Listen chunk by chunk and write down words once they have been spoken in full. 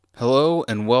Hello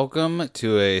and welcome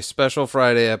to a special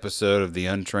Friday episode of The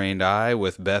Untrained Eye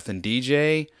with Beth and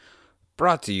DJ,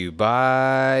 brought to you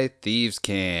by Thieves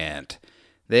Can't.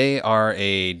 They are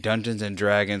a Dungeons &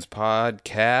 Dragons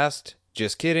podcast.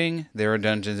 Just kidding, they're a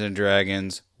Dungeons &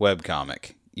 Dragons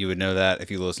webcomic. You would know that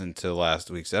if you listened to last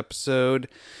week's episode.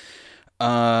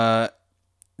 I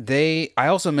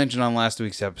also mentioned on last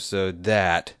week's episode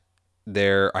that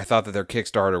I thought that their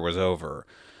Kickstarter was over.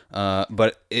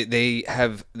 But they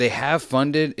have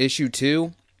funded issue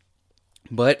 2.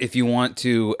 But if you want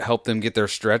to help them get their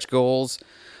stretch goals,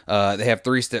 they have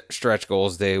 3 stretch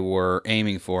goals they were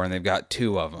aiming for, and they've got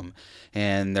 2 of them.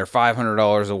 And they're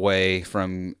 $500 away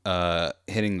from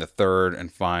hitting the 3rd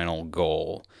and final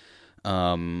goal.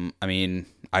 I mean,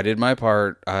 I did my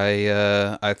part.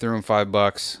 I threw them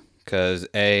 $5 because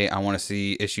A, I want to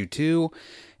see issue 2.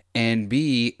 And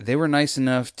B, they were nice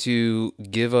enough to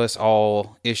give us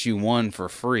all issue 1 for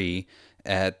free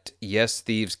at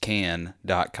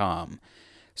yesthievescan.com.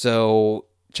 So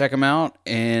check them out,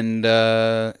 and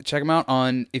check them out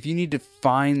on, if you need to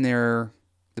find the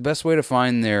best way to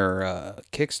find their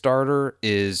Kickstarter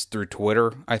is through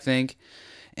Twitter, I think.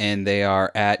 And they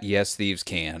are at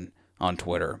yesthievescan on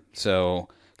Twitter. So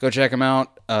go check them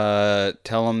out.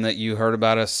 Tell them that you heard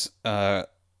about us.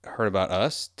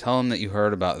 Tell them that you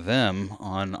heard about them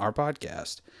on our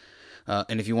podcast.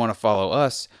 And if you want to follow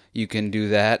us, you can do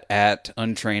that at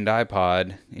Untrained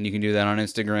iPod, and you can do that on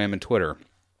Instagram and Twitter.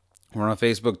 We're on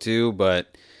Facebook too,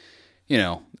 but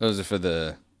those are for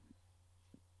the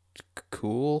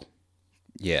cool.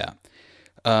 Yeah.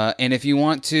 And if you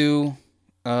want to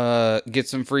get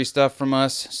some free stuff from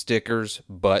us, stickers,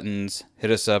 buttons,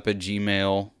 hit us up at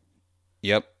Gmail.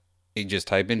 Yep. You just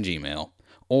type in Gmail.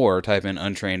 Or type in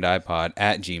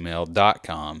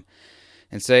untrainedipod@gmail.com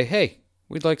and say, hey,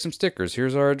 we'd like some stickers.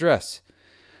 Here's our address.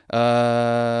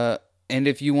 And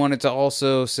if you wanted to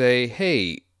also say,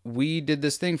 hey, we did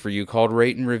this thing for you called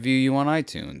Rate and Review You on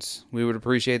iTunes, we would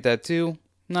appreciate that too.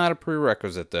 Not a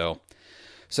prerequisite, though.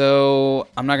 So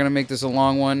I'm not going to make this a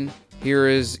long one. Here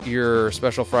is your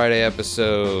special Friday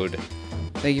episode.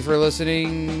 Thank you for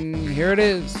listening. Here it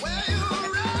is.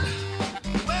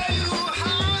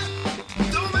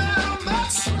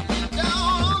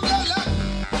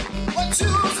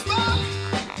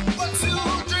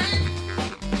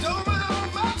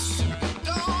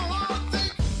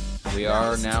 We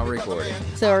are now recording.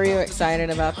 So are you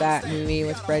excited about that movie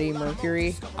with Freddie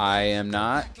Mercury? I am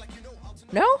not.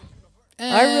 No?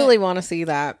 I really want to see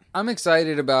that. I'm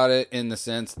excited about it in the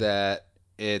sense that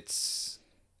it's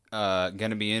going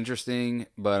to be interesting,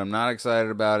 but I'm not excited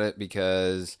about it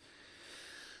because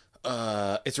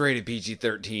it's rated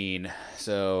PG-13,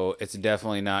 so it's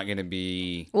definitely not going to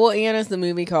be... Well, and it's the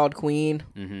movie called Queen,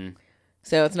 Mm-hmm.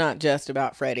 So it's not just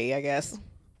about Freddie, I guess.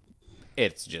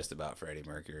 It's just about Freddie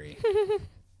Mercury.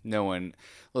 No one...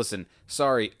 Listen,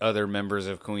 sorry, other members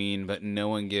of Queen, but no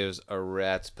one gives a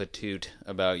rat's patoot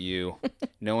about you.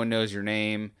 No one knows your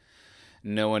name.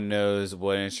 No one knows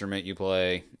what instrument you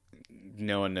play.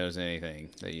 No one knows anything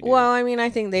that you do. Well, I mean, I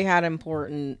think they had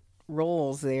important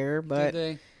roles there, but... Did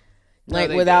they? Like,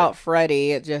 No, without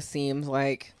Freddie, it just seems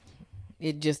like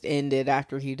it just ended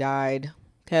after he died.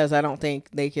 Because I don't think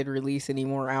they could release any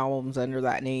more albums under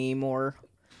that name or...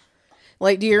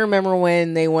 Like, do you remember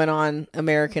when they went on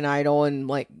American Idol and,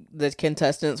 like, the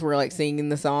contestants were, like, singing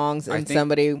the songs and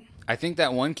I think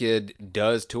that one kid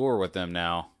does tour with them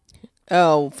now.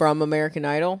 Oh, from American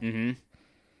Idol? Mm-hmm.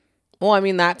 Well, I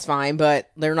mean, that's fine, but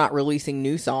they're not releasing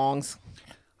new songs.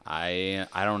 I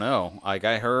don't know. Like,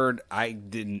 I heard, I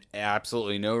did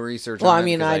absolutely no research Well, on I it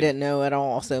mean, because I didn't know at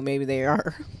all, so maybe they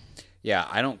are. Yeah,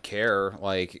 I don't care.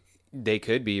 Like, they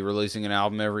could be releasing an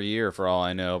album every year for all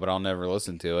I know, but I'll never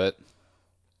listen to it.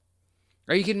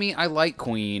 Are you kidding me? I like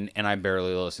Queen, and I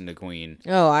barely listen to Queen.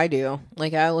 Oh, I do.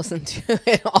 Like, I listen to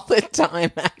it all the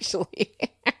time, actually.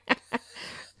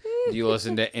 Do you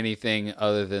listen to anything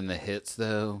other than the hits,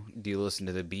 though? Do you listen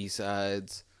to the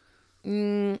B-sides?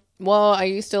 Well, I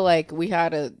used to, like, we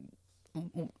had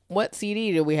what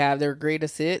CD did we have? Their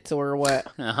greatest hits or what?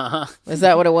 Is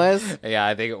that what it was? Yeah,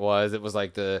 I think it was. It was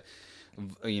like the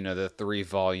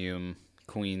 3-volume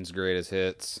Queen's greatest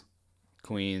hits.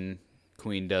 Queen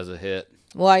does a hit.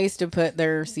 Well, I used to put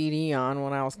their CD on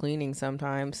when I was cleaning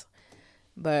sometimes.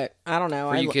 But I don't know.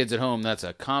 For you kids at home, that's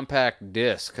a compact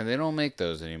disc, and they don't make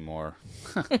those anymore.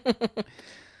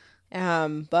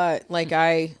 But like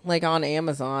on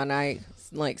Amazon, I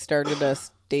like started a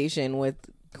station with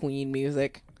Queen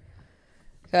music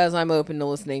because I'm open to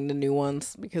listening to new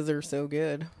ones because they're so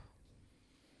good.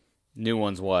 New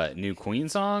ones what? New Queen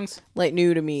songs? Like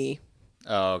new to me.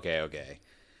 Oh, okay. I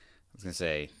was gonna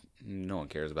say No one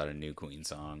cares about a new Queen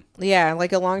song. Yeah,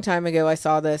 like a long time ago, I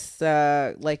saw this,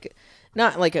 like,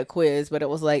 not like a quiz, but it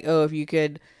was like, oh, if you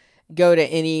could go to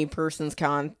any person's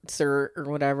concert or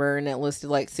whatever, and it listed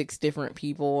like 6 different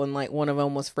people, and like one of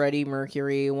them was Freddie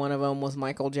Mercury, one of them was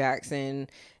Michael Jackson,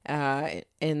 and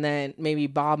then maybe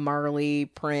Bob Marley,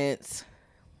 Prince,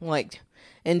 like,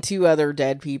 and 2 other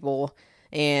dead people.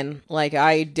 And like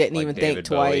I didn't Like even David think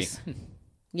twice.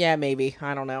 Yeah, maybe.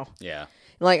 I don't know. Yeah.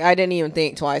 Like I didn't even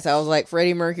think twice. I was like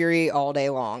Freddie Mercury all day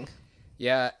long.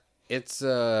 Yeah, it's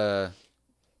I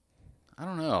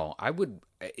don't know.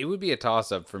 It would be a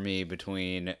toss up for me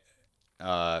between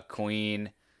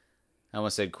Queen, I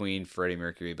almost said Queen Freddie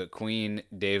Mercury, but Queen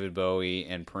David Bowie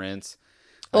and Prince.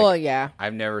 Oh Like yeah.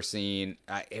 I've never seen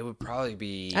it would probably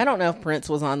be I don't know if Prince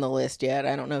was on the list yet.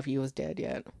 I don't know if he was dead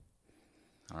yet.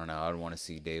 I don't know. I'd want to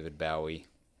see David Bowie.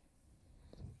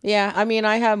 Yeah, I mean,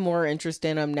 I have more interest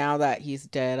in him now that he's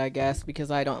dead, I guess,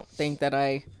 because I don't think that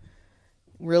I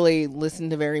really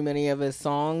listened to very many of his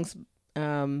songs,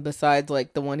 besides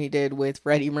like the one he did with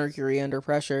Freddie Mercury, Under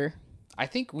Pressure. I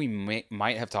think we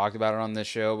might have talked about it on this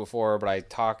show before, but I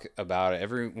talk about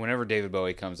it whenever David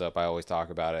Bowie comes up. I always talk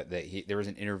about it. There was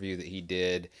an interview that he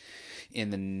did in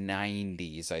the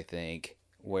 '90s, I think,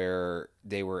 where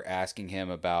they were asking him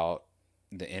about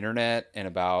the internet and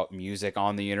about music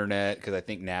on the internet, because I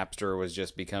think Napster was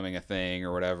just becoming a thing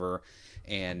or whatever,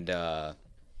 and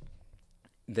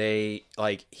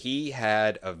he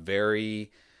had a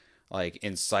very like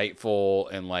insightful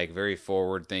and like very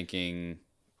forward thinking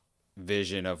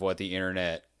vision of what the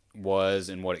internet was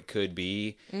and what it could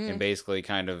be, and basically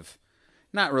kind of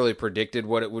not really predicted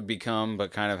what it would become,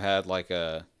 but kind of had like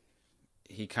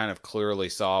he kind of clearly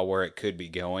saw where it could be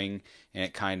going, and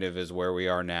it kind of is where we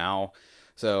are now.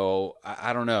 So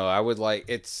I don't know. I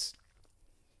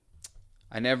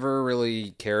never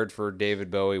really cared for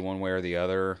David Bowie one way or the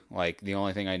other. Like the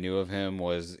only thing I knew of him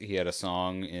was he had a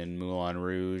song in Moulin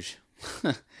Rouge.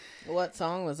 What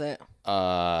song was it?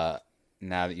 Now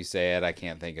that you say it, I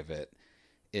can't think of it.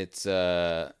 It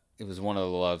was one of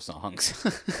the love songs.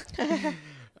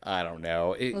 I don't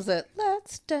know. Was it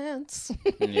Let's Dance?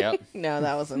 Yep. No,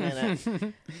 that wasn't in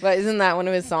it. But isn't that one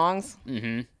of his songs?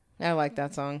 Mm-hmm. I like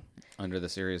that song. Under the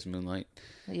Serious Moonlight.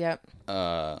 Yep.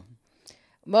 Uh,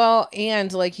 Well,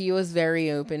 and like he was very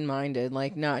open-minded,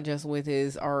 like not just with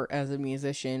his art as a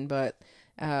musician, but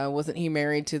wasn't he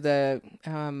married to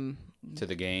to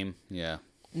the game? Yeah.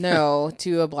 no,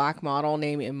 to a black model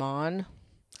named Iman?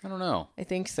 I don't know. I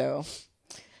think so.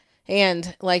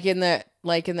 And like in the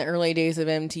early days of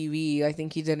MTV, I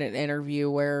think he did an interview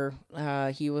where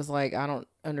he was like, I don't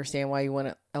understand why you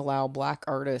wouldn't allow black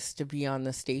artists to be on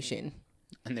the station.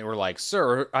 And they were like,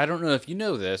 "Sir, I don't know if you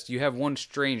know this. You have one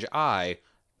strange eye.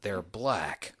 They're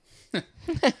black."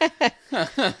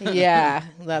 Yeah,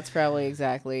 that's probably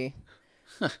exactly.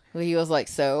 He was like,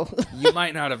 so. You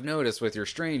might not have noticed with your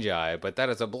strange eye, but that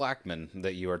is a black man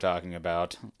that you are talking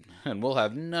about. And we'll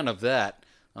have none of that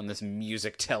on this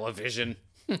music television.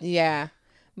 Yeah.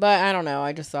 But I don't know.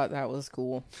 I just thought that was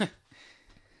cool.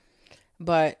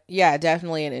 But yeah,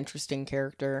 definitely an interesting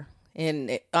character.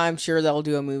 And I'm sure they'll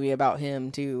do a movie about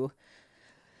him too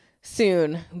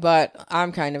soon. But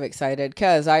I'm kind of excited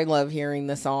because I love hearing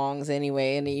the songs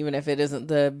anyway. And even if it isn't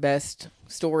the best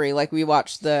story, like we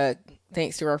watched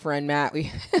thanks to our friend Matt,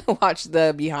 we watched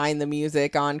the behind the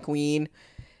music on Queen.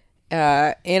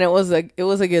 And it was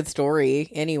a good story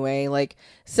anyway. Like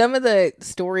some of the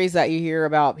stories that you hear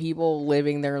about people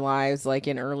living their lives like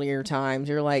in earlier times,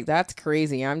 you're like, that's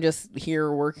crazy. I'm just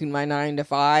here working my 9 to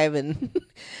 5 and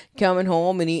coming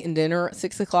home and eating dinner at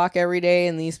 6 o'clock every day.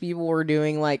 And these people were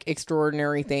doing like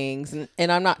extraordinary things.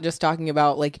 And I'm not just talking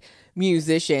about like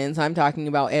musicians. I'm talking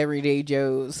about everyday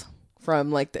Joes from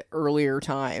like the earlier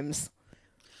times.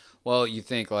 Well, you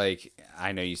think like,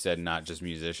 I know you said not just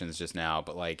musicians just now,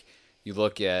 but like you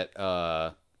look at,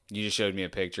 you just showed me a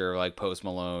picture of like Post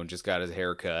Malone just got his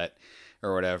hair cut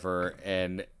or whatever.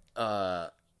 And,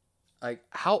 like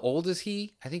how old is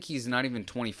he? I think he's not even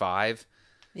 25.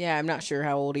 Yeah. I'm not sure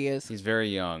how old he is. He's very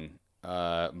young.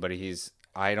 But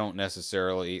I don't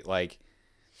necessarily like,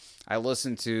 I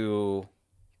listen to,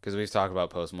 because we've talked about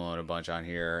Post Malone a bunch on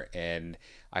here, and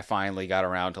I finally got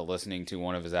around to listening to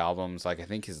one of his albums, like I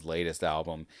think his latest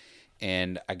album,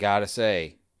 and I gotta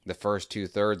say, the first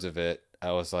 2/3 of it,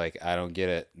 I was like, I don't get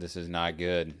it. This is not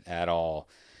good at all.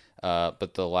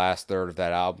 But the last third of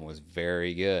that album was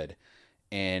very good,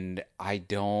 and I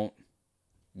don't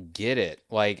get it.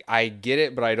 Like I get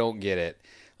it, but I don't get it.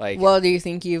 Like, Well, do you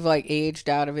think you've like aged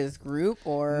out of his group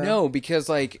or no, because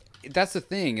like that's the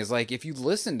thing is like if you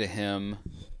listen to him,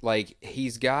 like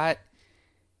he's got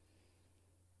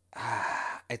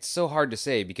it's so hard to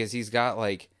say because he's got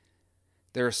like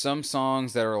there are some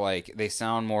songs that are like they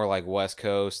sound more like West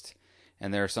Coast,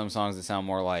 and there are some songs that sound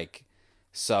more like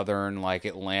Southern, like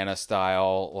Atlanta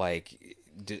style, like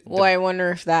Well, I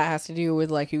wonder if that has to do with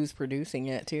like who's producing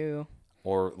it too,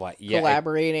 or like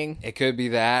collaborating. it could be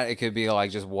that. It could be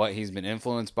like just what he's been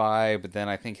influenced by. But then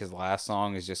I think his last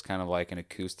song is just kind of like an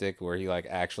acoustic where he like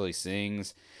actually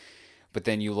sings. But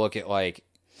then you look at like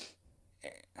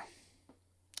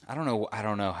I don't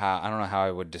know how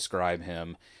I would describe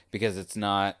him because it's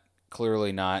not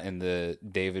clearly not in the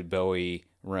David Bowie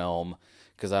realm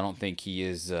because I don't think he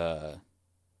is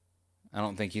I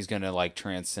don't think he's going to like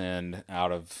transcend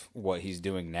out of what he's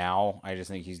doing now. I just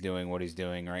think he's doing what he's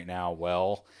doing right now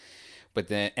well. But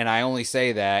then and I only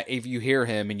say that if you hear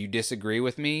him and you disagree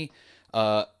with me,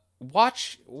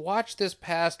 watch this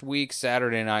past week's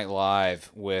Saturday Night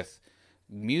Live with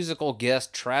musical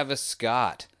guest Travis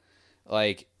Scott.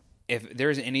 Like if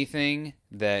there's anything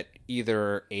that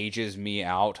either ages me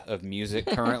out of music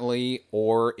currently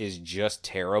or is just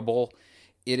terrible,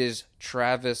 it is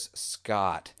Travis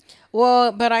Scott.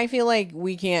 Well, but I feel like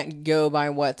we can't go by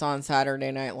what's on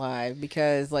Saturday Night Live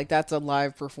because like that's a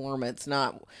live performance,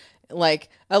 not like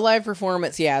a live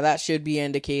performance. Yeah, that should be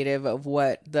indicative of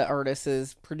what the artist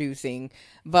is producing,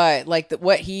 but like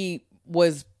what he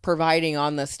was providing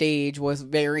on the stage was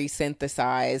very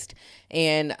synthesized,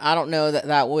 and I don't know that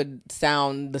that would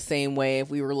sound the same way if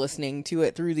we were listening to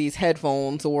it through these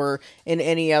headphones or in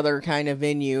any other kind of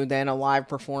venue than a live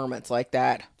performance like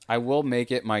that. I will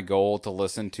make it my goal to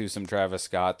listen to some Travis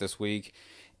Scott this week,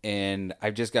 and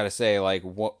I've just got to say, like,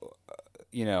 what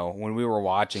when we were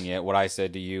watching it, what I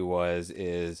said to you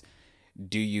is,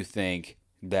 do you think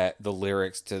that the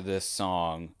lyrics to this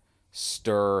song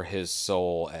stir his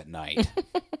soul at night?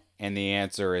 And the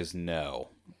answer is no.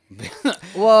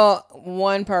 Well,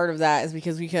 one part of that is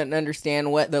because we couldn't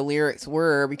understand what the lyrics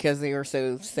were because they were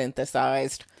so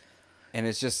synthesized. And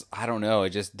it's just, I don't know, it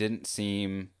just didn't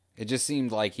seem. It just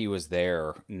seemed like he was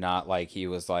there, not like he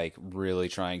was like really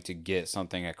trying to get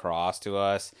something across to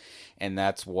us. And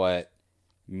that's what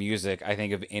music, I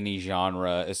think of any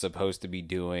genre is supposed to be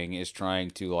doing is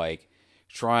trying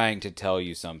to tell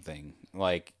you something.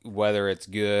 Like whether it's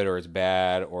good or it's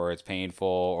bad or it's painful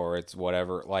or it's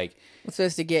whatever. Like It's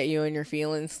supposed to get you in your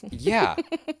feelings. yeah.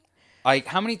 Like,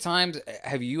 how many times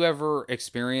have you ever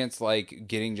experienced like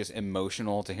getting just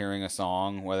emotional to hearing a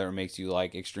song, whether it makes you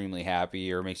like extremely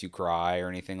happy or makes you cry or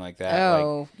anything like that? Like,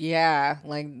 Oh, yeah.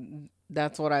 Like,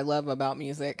 that's what I love about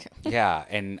music. yeah,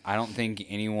 and I don't think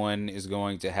anyone is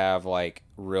going to have like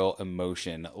real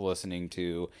emotion listening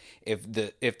to if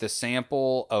the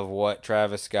sample of what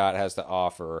Travis Scott has to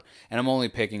offer, and I'm only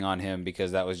picking on him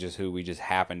because that was just who we just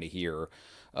happened to hear.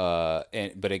 But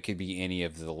it could be any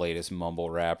of the latest mumble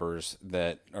rappers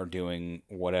that are doing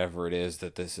whatever it is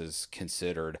that this is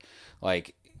considered.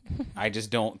 Like, I just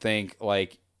don't think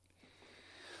like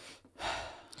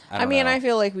I mean, know. I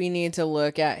feel like we need to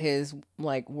look at his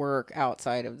like work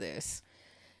outside of this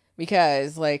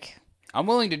because like I'm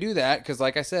willing to do that because,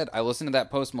 like I said, I listened to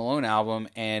that Post Malone album,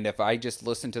 and if I just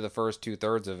listened to the first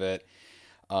 2/3 of it,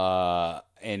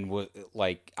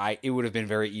 it would have been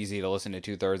very easy to listen to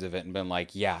 2/3 of it and been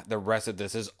like, yeah, the rest of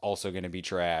this is also going to be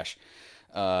trash,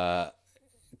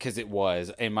 because it was,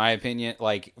 in my opinion,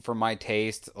 like for my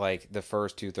taste, like the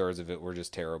first 2/3 of it were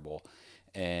just terrible,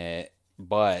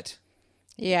 but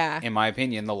yeah. in my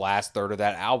opinion, the last third of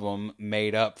that album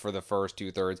made up for the first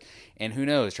 2/3. And who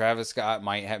knows, Travis Scott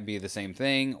might be the same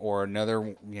thing, or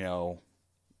another,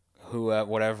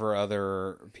 whatever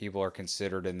other people are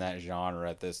considered in that genre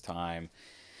at this time.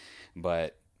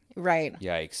 But Right.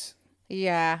 yikes.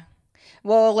 Yeah.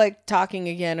 Well, like talking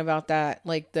again about that,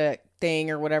 like the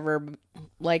thing or whatever,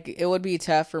 like it would be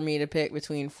tough for me to pick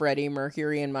between Freddie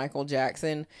Mercury and Michael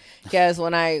Jackson because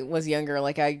when I was younger,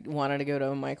 like I wanted to go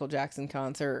to a Michael Jackson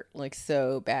concert like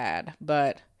so bad,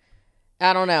 but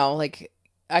I don't know, like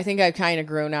I think I've kind of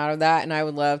grown out of that and I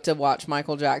would love to watch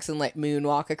Michael Jackson like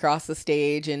moonwalk across the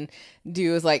stage and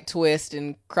do his like twist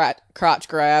and crotch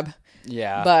grab.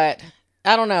 Yeah. But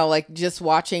I don't know, like just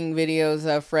watching videos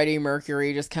of Freddie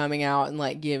Mercury just coming out and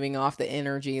like giving off the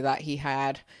energy that he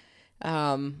had.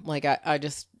 Like I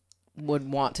just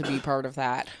would want to be part of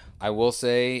that. I will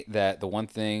say that the one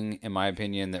thing, in my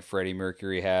opinion, that Freddie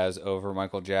Mercury has over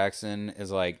Michael Jackson is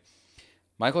like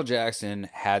Michael Jackson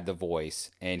had the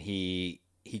voice and he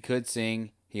could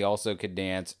sing. He also could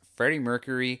dance. Freddie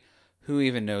Mercury, who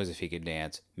even knows if he could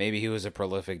dance? Maybe he was a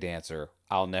prolific dancer.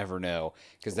 I'll never know.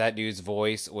 Because that dude's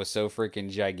voice was so freaking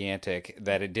gigantic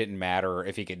that it didn't matter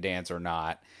if he could dance or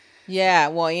not. Yeah,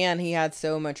 well, and he had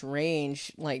so much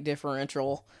range, like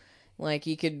differential. Like,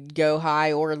 he could go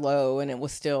high or low, and it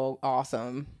was still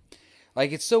awesome.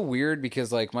 Like, it's so weird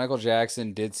because, like, Michael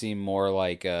Jackson did seem more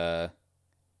like,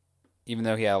 even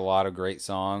though he had a lot of great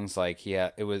songs, like,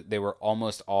 they were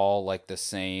almost all, like, the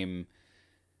same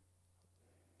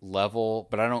level,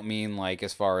 but I don't mean, like,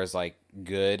 as far as, like,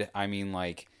 good. I mean,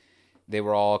 like, they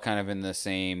were all kind of in the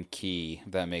same key,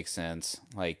 if that makes sense.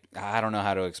 Like, I don't know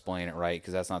how to explain it right,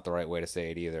 because that's not the right way to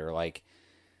say it either. Like,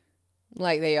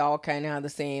 they all kind of had the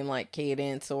same, like,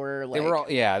 cadence or, like... They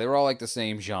were all like the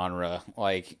same genre.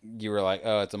 Like, you were like,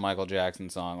 oh, it's a Michael Jackson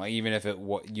song. Like, even if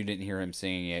you didn't hear him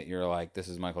singing it, you're like, this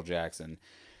is Michael Jackson.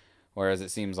 Whereas it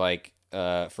seems like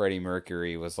Freddie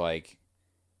Mercury was like,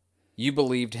 you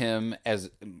believed him as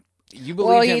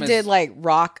Well, he did, like,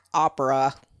 rock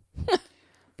opera.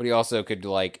 but he also could,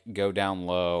 like, go down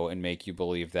low and make you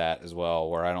believe that as well,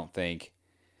 where I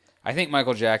think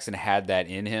Michael Jackson had that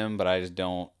in him, but I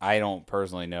don't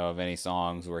personally know of any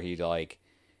songs where he, like,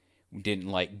 didn't,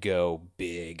 like, go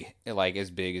big, like, as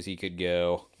big as he could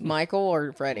go. Michael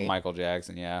or Freddie? Michael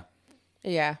Jackson, yeah.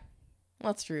 Yeah,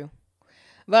 that's true.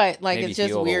 But, like, Maybe it's just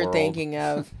heal the weird world. thinking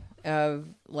of,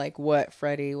 like, what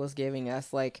Freddie was giving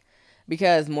us, like,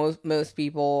 because most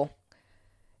people,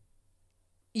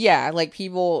 yeah, like,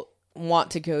 people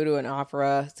want to go to an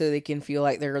opera so they can feel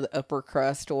like they're the upper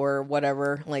crust or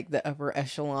whatever, like the upper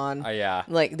echelon. Yeah.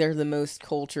 Like, they're the most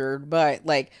cultured, but,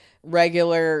 like,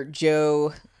 regular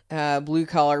Joe, blue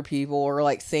collar people are,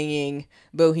 like, singing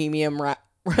Bohemian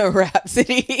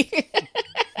Rhapsody.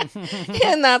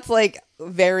 And that's, like,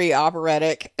 very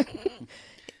operatic.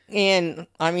 And,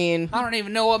 I mean... I don't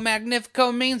even know what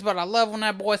Magnifico means, but I love when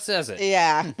that boy says it.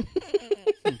 Yeah.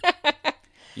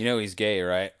 You know he's gay,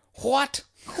 right? What?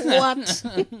 What?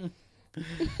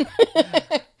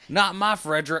 Not my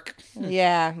Frederick.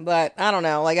 Yeah, but I don't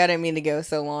know. Like, I didn't mean to go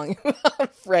so long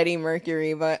about Freddie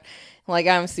Mercury, but, like,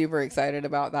 I'm super excited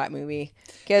about that movie.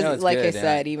 Because, No, like good, I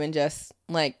said, even just,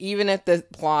 like, even if the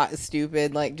plot is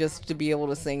stupid, like, just to be able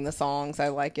to sing the songs, I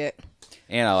like it.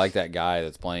 And I like that guy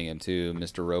that's playing him, too.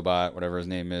 Mr. Robot, whatever his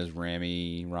name is.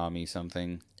 Rami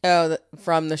something. Oh,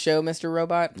 from the show Mr.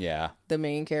 Robot? Yeah. The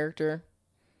main character.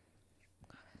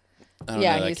 I don't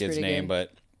know that kid's name,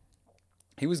 but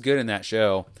he was good in that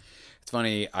show. It's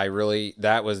funny,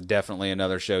 that was definitely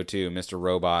another show too, Mr.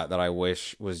 Robot, that I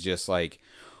wish was just like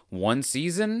one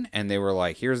season and they were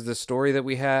like, here's the story that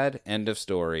we had, end of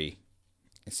story.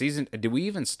 Did we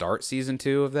even start season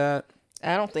 2 of that?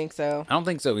 I don't think so. I don't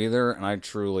think so either, and I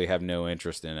truly have no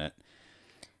interest in it.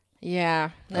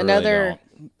 Yeah. Another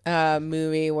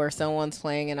movie where someone's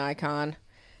playing an icon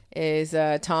is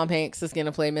Tom Hanks is going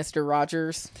to play Mr.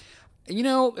 Rogers. You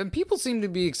know, and people seem to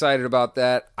be excited about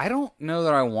that. I don't know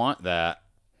that I want that.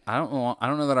 I don't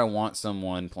know that I want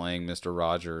someone playing Mr.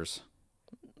 Rogers.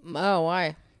 Oh,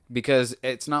 why? Because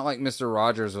it's not like Mr.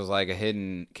 Rogers was like a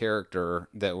hidden character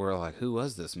that we're like, who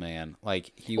was this man?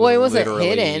 Like, he was well, it wasn't literally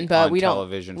hidden, but on we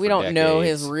television don't for know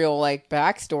decades. his real like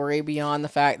backstory beyond the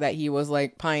fact that he was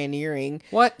like pioneering.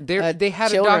 What they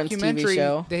had a children's documentary. TV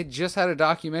show. They just had a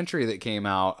documentary that came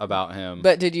out about him.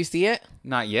 But did you see it?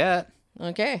 Not yet.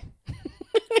 Okay.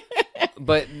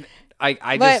 But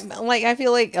I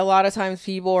feel like a lot of times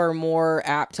people are more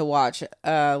apt to watch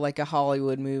like a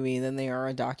Hollywood movie than they are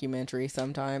a documentary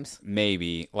sometimes.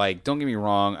 Maybe. Like, don't get me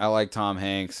wrong, I like Tom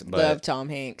Hanks, but Love Tom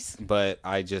Hanks. But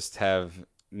I just have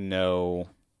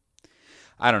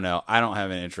I don't know. I don't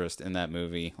have an interest in that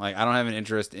movie. Like, I don't have an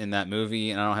interest in that movie,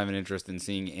 and I don't have an interest in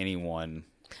seeing anyone.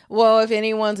 Well, if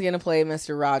anyone's going to play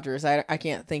Mr. Rogers, I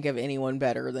can't think of anyone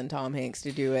better than Tom Hanks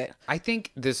to do it. I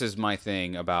think this is my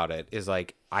thing about it, is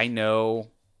like, I know,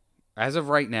 as of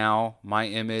right now, my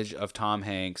image of Tom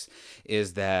Hanks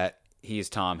is that he's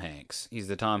Tom Hanks. He's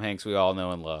the Tom Hanks we all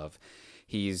know and love.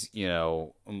 He's, you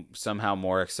know, somehow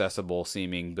more accessible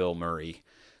seeming Bill Murray.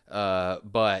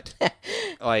 But,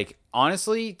 like,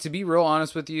 honestly, to be real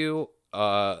honest with you,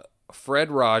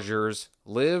 Fred Rogers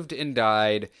lived and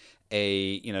died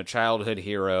a, you know, childhood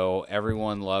hero.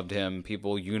 Everyone loved him.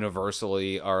 People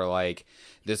universally are like,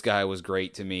 this guy was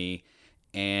great to me.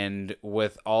 And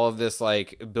with all of this,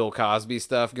 like, Bill Cosby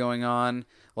stuff going on,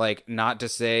 like, not to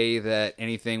say that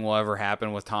anything will ever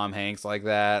happen with Tom Hanks like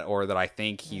that, or that I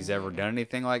think he's ever done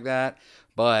anything like that,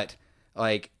 but,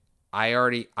 like, I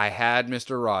had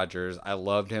Mr. Rogers. I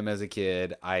loved him as a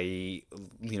kid. I,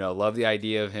 you know, love the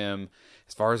idea of him.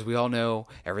 As far as we all know,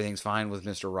 everything's fine with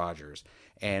Mr. Rogers.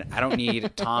 And I don't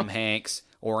need Tom Hanks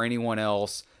or anyone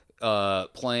else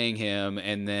playing him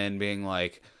and then being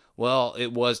like, well,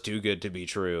 it was too good to be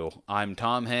true. I'm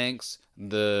Tom Hanks,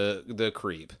 the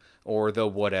creep, or the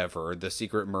whatever, the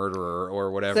secret murderer,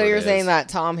 or whatever. So it you're is. saying that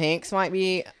Tom Hanks might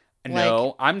be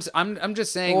No, I'm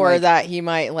just saying, or like, that he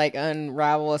might like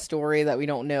unravel a story that we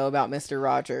don't know about Mr.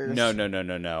 Rogers.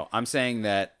 no. I'm saying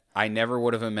that I never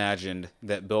would have imagined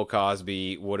that Bill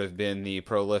Cosby would have been the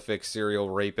prolific serial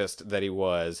rapist that he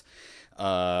was.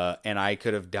 And I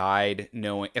could have died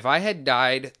knowing. If I had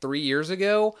died 3 years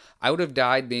ago, I would have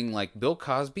died being like, Bill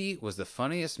Cosby was the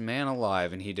funniest man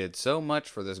alive, and he did so much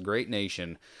for this great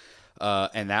nation.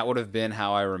 And that would have been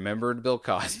how I remembered Bill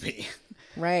Cosby.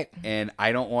 Right. And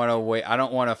I don't want to wait. I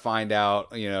don't want to find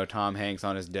out, Tom Hanks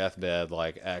on his deathbed,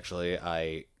 like, actually,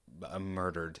 I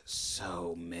murdered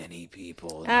so many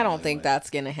people in I don't think Hollywood. that's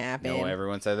gonna happen. No,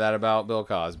 everyone said that about Bill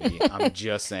Cosby. I'm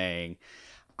just saying.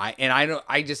 I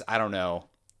don't know.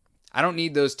 I don't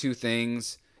need those two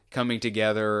things coming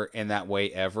together in that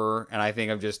way ever. And I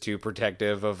think I'm just too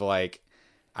protective of, like,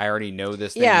 I already know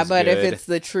this thing is but good. if it's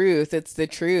the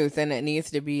truth, and it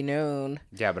needs to be known.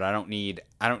 Yeah, but I don't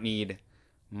need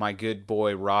my good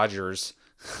boy Rogers.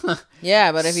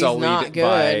 Yeah, but if he's not good,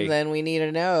 by... then we need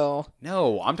to know.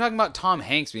 No, I'm talking about Tom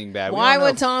Hanks being bad. Why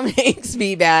would Tom Hanks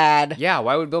be bad? Yeah,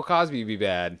 why would Bill Cosby be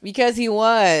bad? Because he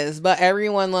was, but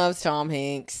everyone loves Tom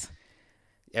Hanks.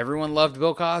 Everyone loved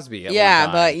Bill Cosby at one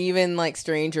time. But even like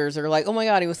strangers are like, oh my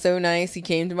god, he was so nice. He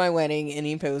came to my wedding and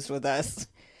he posed with us.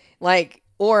 Like,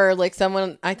 or like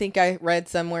someone, I think I read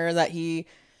somewhere that he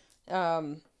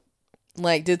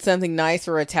like did something nice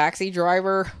for a taxi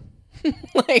driver.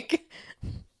 Like,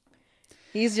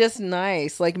 he's just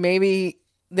nice. Like, maybe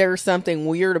there's something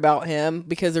weird about him,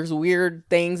 because there's weird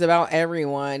things about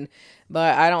everyone.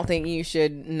 But I don't think you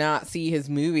should not see his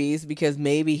movies, because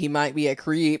maybe he might be a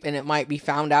creep and it might be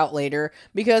found out later,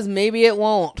 because maybe it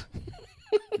won't.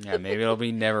 Yeah, maybe it'll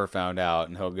be never found out,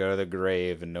 and he'll go to the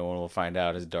grave and no one will find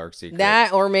out his dark secret.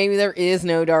 That, or maybe there is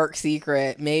no dark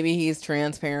secret. Maybe he's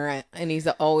transparent and he's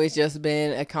always just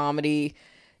been a comedy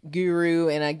guru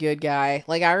and a good guy.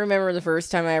 Like, I remember the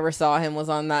first time I ever saw him was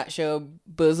on that show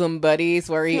Bosom Buddies,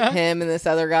 where him and this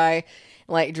other guy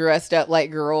like dressed up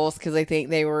like girls, because I think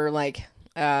they were like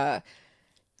they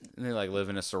like live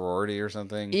in a sorority or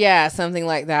something. Yeah, something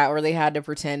like that, where they had to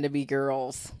pretend to be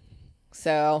girls.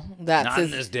 So that's not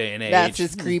in this day and age. That's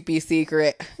his creepy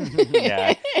secret.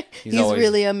 Yeah, he's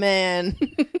really a man.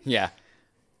 Yeah,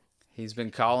 he's been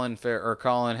calling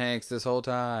Hanks this whole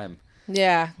time.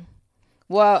 Yeah.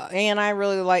 Well, and I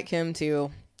really like him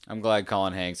too. I'm glad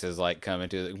Colin Hanks is like coming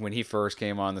to. When he first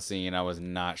came on the scene, I was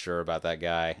not sure about that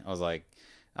guy. I was like,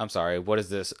 I'm sorry, what is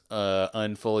this?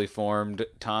 Unfully formed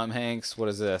Tom Hanks? What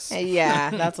is this?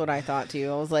 Yeah, that's what I thought too.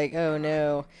 I was like, oh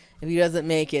no, if he doesn't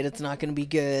make it, it's not going to be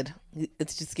good.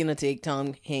 It's just going to take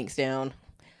Tom Hanks down.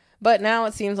 But now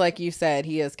it seems like you said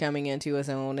he is coming into his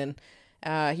own, and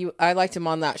I liked him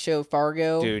on that show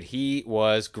Fargo. Dude, he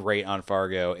was great on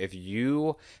Fargo. If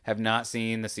you have not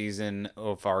seen the season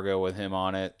of Fargo with him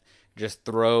on it, just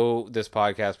throw this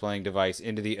podcast playing device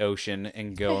into the ocean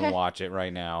and go and watch it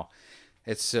right now.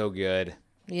 It's so good.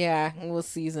 Yeah, it was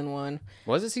season 1.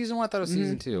 Was it season 1? I thought it was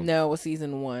season 2. No, it was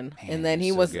season 1. Man, and then he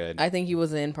so was good. I think he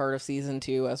was in part of season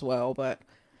 2 as well, but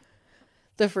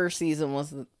the first season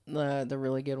was the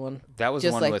really good one. That was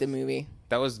just one like with, the movie.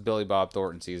 That was Billy Bob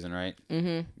Thornton season, right?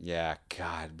 Mm-hmm. Yeah,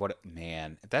 God, what a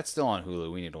man. If that's still on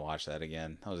Hulu, we need to watch that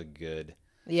again. That was a good.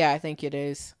 Yeah, I think it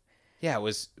is. Yeah, it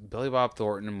was Billy Bob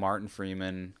Thornton, Martin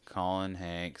Freeman, Colin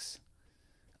Hanks,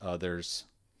 others.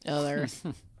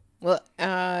 Well,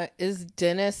 is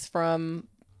Dennis from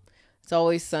It's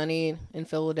Always Sunny in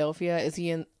Philadelphia? Is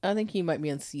he in? I think he might be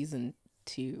in season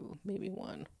 2, maybe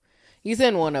 1. He's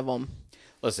in one of them.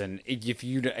 Listen, if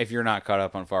you're not caught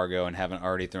up on Fargo and haven't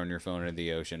already thrown your phone into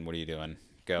the ocean, what are you doing?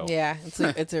 Go. Yeah,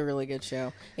 it's a really good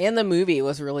show, and the movie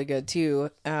was really good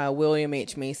too. William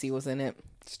H. Macy was in it.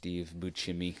 Steve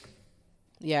Buscemi.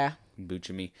 Yeah,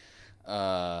 Buscemi.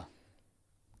 It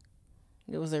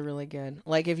was a really good.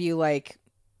 Like, if you like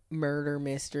murder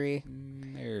mystery,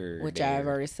 which I've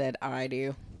already said I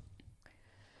do.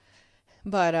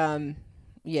 But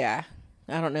yeah,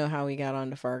 I don't know how we got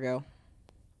onto Fargo.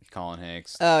 Colin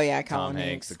Hanks. Oh yeah, Tom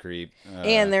Hanks, the creep.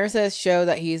 And there's a show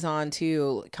that he's on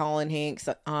too, Colin Hanks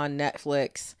on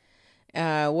Netflix.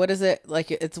 What is it?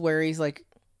 Like, it's where he's like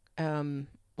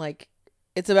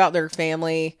it's about their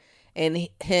family, and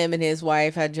him and his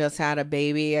wife had just had a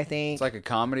baby, I think. It's like a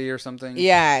comedy or something.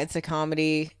 Yeah, it's a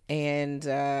comedy, and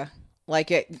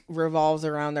like, it revolves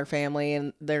around their family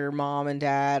and their mom and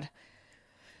dad.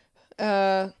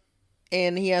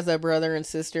 And he has a brother and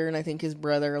sister, and I think his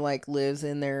brother like lives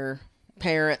in their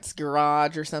parents'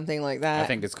 garage or something like that. I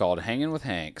think it's called Hanging with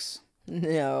Hanks.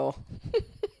 No.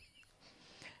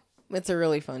 It's a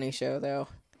really funny show though.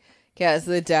 Because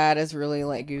the dad is really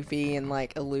like goofy and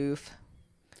like aloof.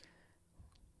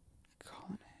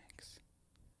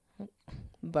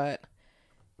 but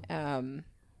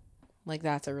like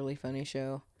that's a really funny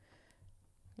show.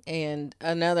 And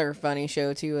another funny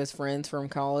show too is Friends from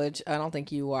College. I don't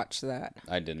think you watched that.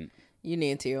 I didn't. You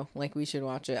need to. Like, we should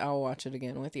watch it. I'll watch it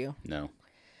again with you. No.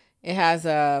 It has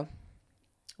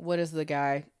what is the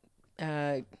guy?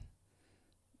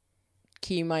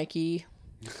 Key Mikey.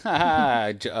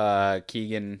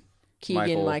 Keegan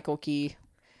Michael Key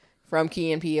from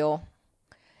Key and Peele.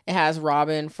 It has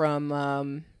Robin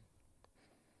from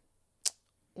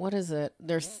what is it?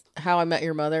 There's How I Met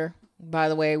Your Mother. By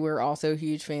the way, we're also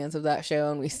huge fans of that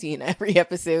show, and we've seen every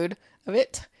episode of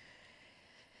it.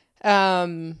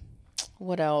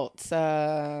 What else?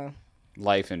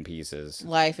 Life in Pieces.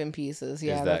 Life in Pieces.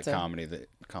 Yeah, is that comedy that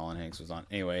Colin Hanks was on?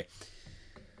 Anyway,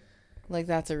 like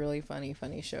that's a really funny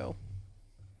show.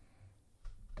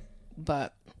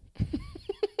 But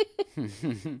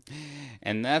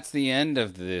and that's the end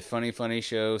of the funny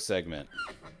show segment.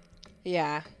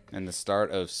 Yeah. And the start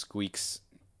of Squeaks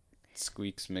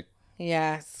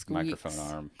yeah, Squeaks. Microphone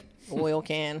arm. Oil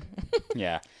can.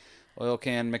 Yeah. Oil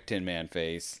can McTin Man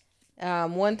face.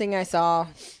 One thing I saw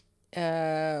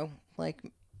like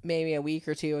maybe a week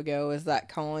or two ago is that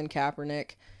Colin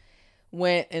Kaepernick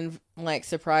went and like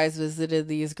surprise visited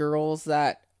these girls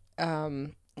that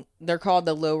they're called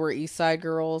the Lower East Side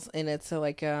Girls, and it's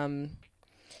like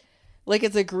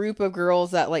it's a group of girls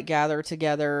that like gather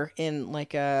together in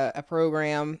like a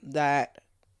program that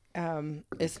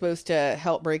is supposed to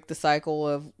help break the cycle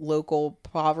of local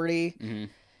poverty. Mm-hmm.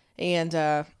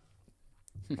 And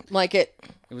like it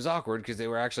was awkward because they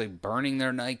were actually burning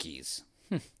their Nikes.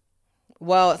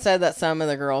 Well, it said that some of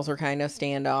the girls were kind of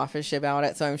standoffish about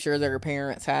it, so I'm sure their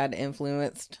parents had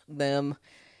influenced them.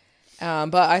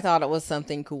 But I thought it was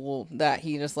something cool that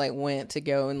he just like went to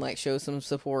go and like show some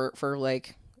support for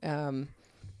like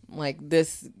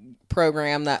this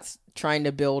program that's trying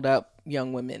to build up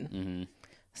young women. Mm-hmm.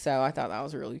 So I thought that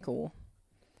was really cool.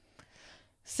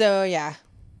 So yeah,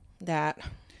 that.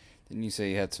 Didn't you say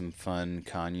you had some fun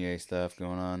Kanye stuff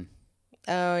going on?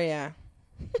 Oh yeah.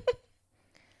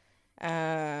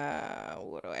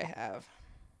 What do I have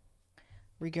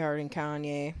regarding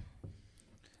Kanye?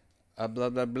 Blah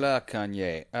blah blah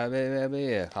Kanye.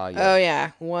 Oh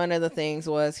yeah, one of the things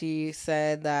was he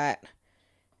said that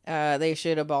they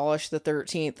should abolish the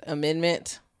 13th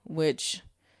Amendment, which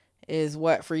is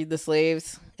what freed the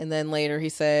slaves, and then later he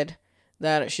said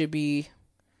that it should be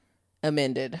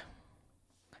amended.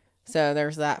 So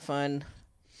there's that fun.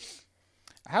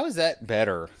 How is that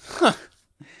better?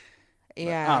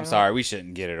 Yeah. I'm sorry, we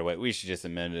shouldn't get it away. We should just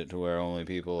amend it to where only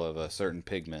people of a certain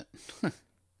pigment.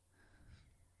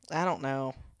 I don't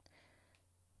know.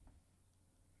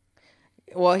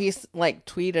 Well, he's like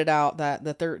tweeted out that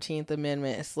the 13th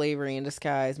Amendment is slavery in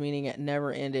disguise, meaning it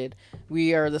never ended.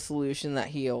 We are the solution that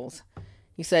heals.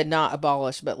 He said not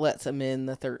abolish, but let's amend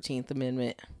the 13th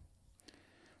Amendment.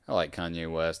 I like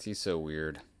Kanye West. He's so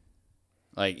weird.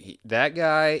 Like, that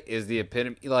guy is the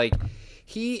epitome. Like,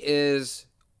 he is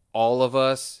all of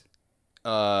us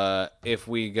if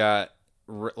we got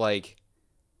rich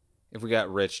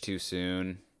too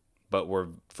soon, but we're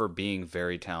for being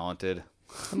very talented.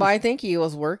 But I think he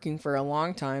was working for a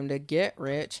long time to get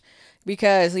rich,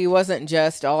 because he wasn't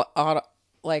just all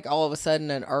of a sudden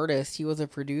an artist. He was a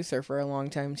producer for a long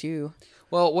time too.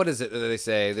 Well, what is it that they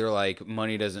say? They're like,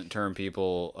 money doesn't turn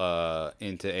people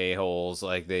into a-holes.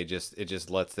 Like, it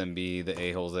just lets them be the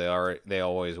a-holes they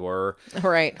always were.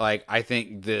 Right. Like, I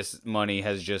think this money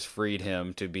has just freed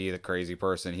him to be the crazy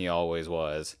person he always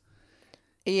was.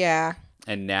 Yeah.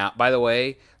 And now, by the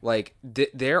way, like,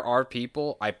 there are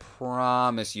people, I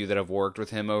promise you, that have worked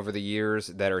with him over the years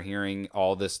that are hearing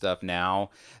all this stuff now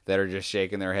that are just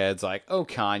shaking their heads like, oh,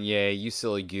 Kanye, you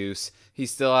silly goose. He's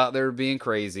still out there being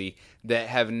crazy, that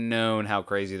have known how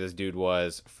crazy this dude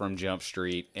was from Jump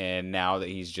Street. And now that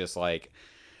he's just, like,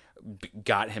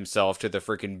 got himself to the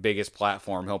freaking biggest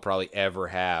platform he'll probably ever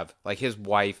have. Like, his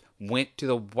wife went to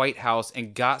the White House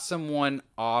and got someone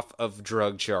off of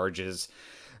drug charges.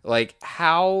 Like,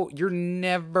 how you're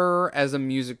never, as a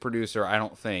music producer, I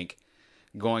don't think,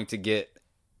 going to get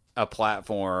a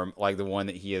platform like the one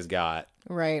that he has got.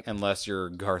 Right. Unless you're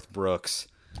Garth Brooks.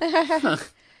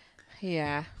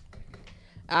 Yeah.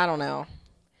 I don't know.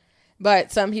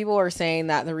 But some people are saying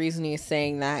that the reason he's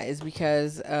saying that is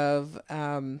because of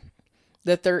the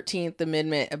 13th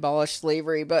Amendment abolished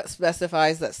slavery, but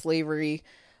specifies that slavery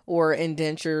or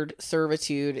indentured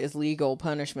servitude is legal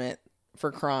punishment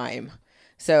for crime.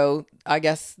 So I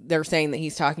guess they're saying that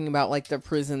he's talking about like the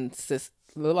prison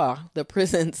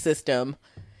system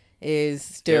is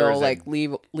still like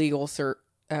legal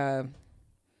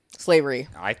slavery.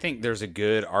 I think there's a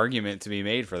good argument to be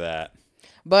made for that.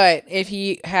 But if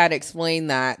he had explained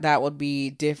that, that would be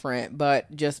different.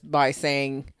 But just by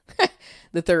saying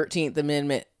the 13th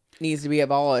Amendment needs to be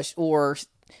abolished, or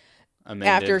Amended.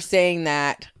 after saying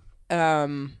that,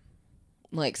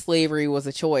 like slavery was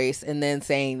a choice, and then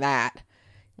saying that,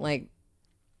 like,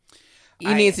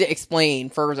 he needs to explain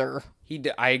further.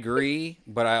 I agree,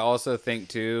 but I also think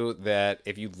too that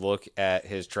if you look at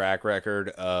his track record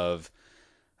of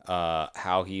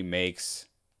how he makes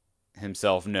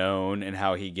himself known and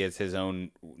how he gets his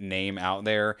own name out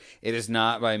there, it is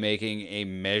not by making a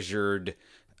measured,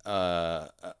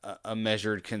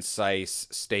 concise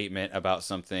statement about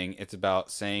something. It's about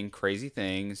saying crazy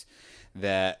things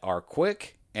that are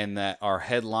quick and that are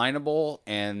headlineable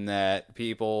and that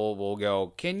people will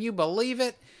go, "Can you believe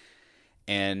it?"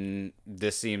 And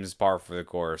this seems par for the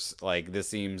course. Like, this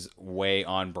seems way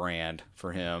on brand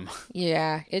for him.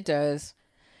 Yeah, it does.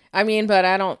 I mean, but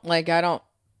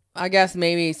I guess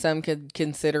maybe some could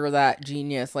consider that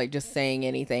genius, like just saying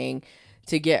anything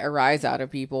to get a rise out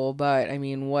of people. But I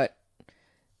mean, what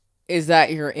is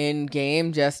that your end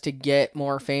game, just to get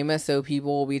more famous so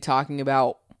people will be talking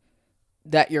about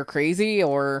that you're crazy?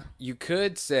 Or You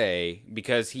could say,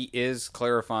 because he is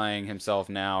clarifying himself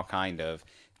now, kind of,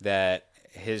 that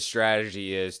his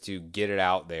strategy is to get it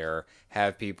out there,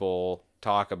 have people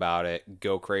talk about it,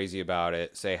 go crazy about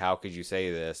it, say, "How could you say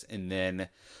this?" And then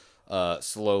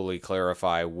slowly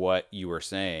clarify what you were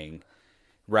saying,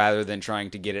 rather than trying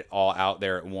to get it all out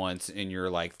there at once in your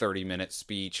like 30-minute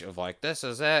speech of like, "This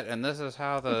is it, and this is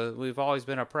how we've always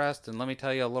been oppressed, and let me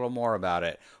tell you a little more about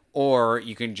it." Or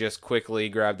you can just quickly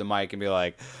grab the mic and be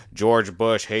like, "George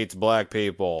Bush hates black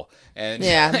people," and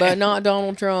yeah, but not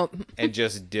Donald Trump. and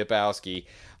just dipowski.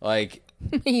 Like,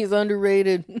 He's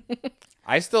underrated.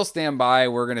 I still stand by.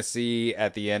 We're gonna see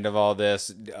at the end of all this,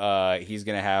 he's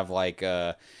gonna have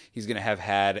he's gonna have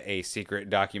had a secret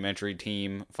documentary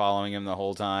team following him the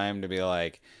whole time to be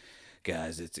like,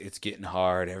 "Guys, it's getting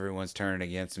hard. Everyone's turning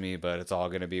against me, but it's all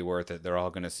gonna be worth it. They're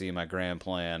all gonna see my grand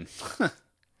plan."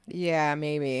 Yeah,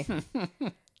 maybe.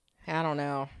 I don't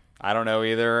know. I don't know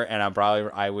either, and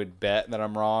I would bet that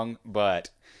I'm wrong, but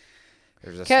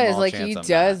there's a Because, small like, chance he I'm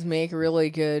does not. make really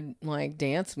good, like,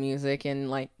 dance music and,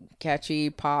 like,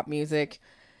 catchy pop music.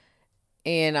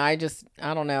 And I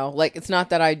don't know. Like, it's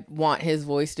not that I want his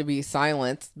voice to be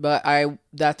silenced, but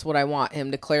that's what I want,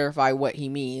 him to clarify what he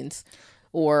means.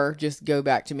 Or just go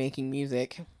back to making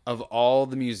music. Of all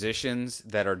the musicians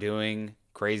that are doing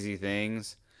crazy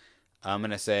things, I'm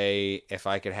gonna say if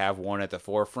I could have one at the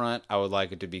forefront, I would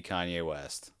like it to be Kanye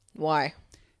West, Why?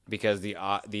 because the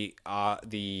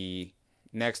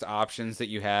next options that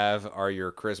you have are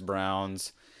your Chris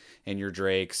Browns and your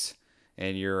Drakes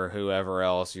and your whoever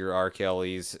else, your R.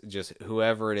 Kelly's, just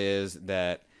whoever it is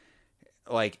that,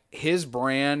 like, his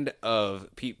brand of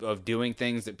doing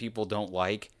things that people don't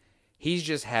like. He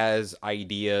just has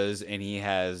ideas and he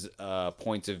has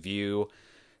points of view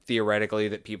theoretically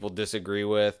that people disagree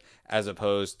with, as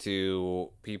opposed to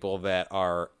people that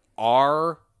are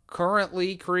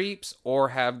currently creeps or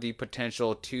have the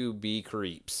potential to be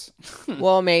creeps.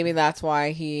 Well, maybe that's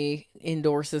why he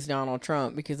endorses Donald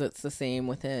Trump, because it's the same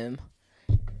with him.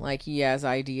 Like, he has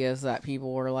ideas that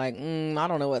people were like, I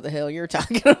don't know what the hell you're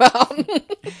talking about.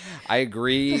 I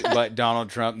agree, but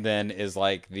Donald Trump then is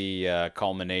like the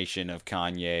culmination of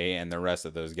Kanye and the rest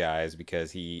of those guys,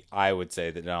 because I would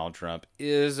say that Donald Trump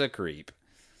is a creep.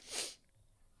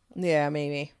 Yeah,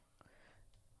 maybe.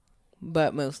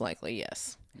 But most likely,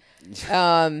 yes.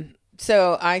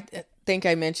 So I think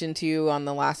I mentioned to you on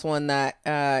the last one that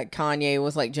Kanye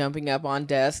was like jumping up on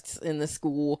desks in the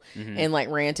school and like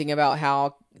ranting about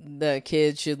how the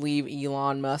kids should leave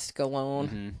Elon Musk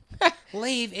alone.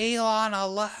 Leave Elon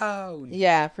alone.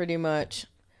 Yeah, pretty much.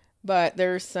 But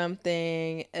there's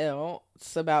something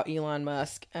else about Elon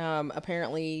Musk.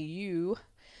 Apparently,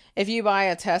 if you buy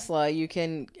a Tesla, you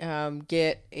can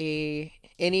get any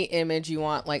image you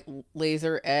want, like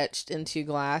laser etched into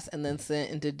glass and then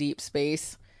sent into deep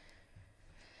space.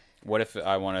 What if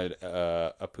I wanted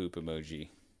a poop emoji?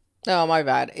 Oh, my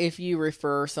bad. If you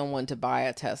refer someone to buy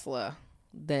a Tesla,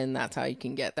 then that's how you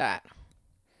can get that.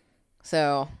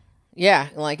 So, yeah,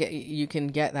 like you can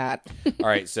get that. All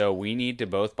right, so we need to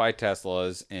both buy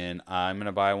Teslas, and I'm going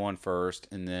to buy one first,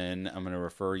 and then I'm going to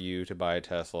refer you to buy a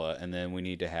Tesla, and then we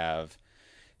need to have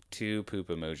 2 poop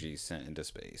emojis sent into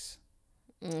space.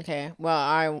 Okay. Well,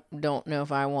 I don't know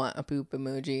if I want a poop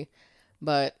emoji,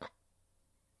 but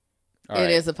All it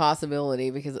right. is a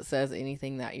possibility because it says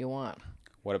anything that you want.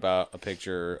 What about a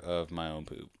picture of my own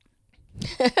poop?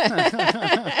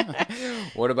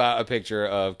 What about a picture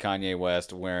of Kanye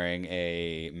West wearing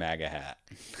a MAGA hat?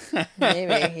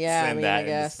 Maybe, yeah. Send I mean, that I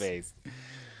into guess. space.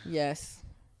 Yes,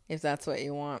 if that's what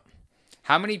you want.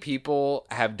 How many people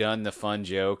have done the fun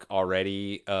joke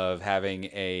already of having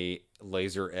a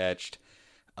laser etched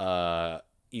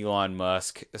Elon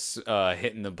Musk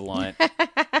hitting the blunt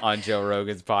on Joe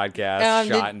Rogan's podcast,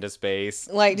 shot into space?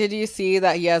 Like, did you see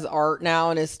that he has art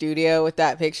now in his studio with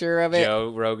that picture of it?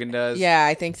 Joe Rogan does? Yeah,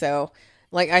 I think so.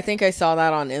 Like, I think I saw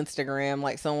that on Instagram.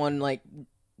 Like, someone, like,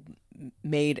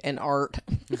 made an art.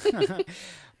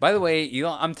 By the way,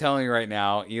 I'm telling you right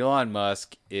now, Elon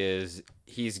Musk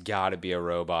he's got to be a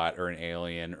robot or an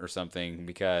alien or something,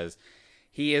 because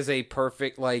he is a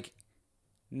perfect, like,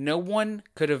 no one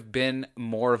could have been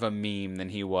more of a meme than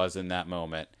he was in that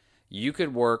moment. You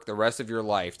could work the rest of your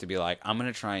life to be like, I'm going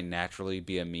to try and naturally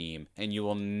be a meme, and you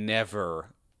will never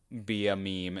be a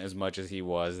meme as much as he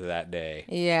was that day.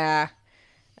 Yeah.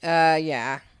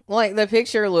 Yeah. Like, the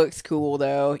picture looks cool,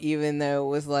 though, even though it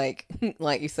was, like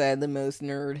you said, the most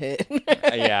nerd hit.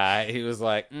 Yeah, he was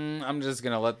like, I'm just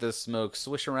going to let this smoke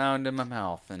swish around in my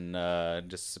mouth and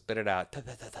just spit it out.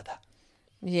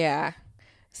 Yeah.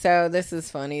 So, this is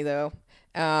funny, though.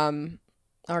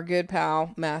 Our good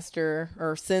pal, Master,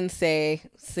 or Sensei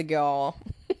Seagal.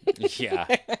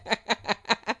 Yeah.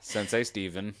 Sensei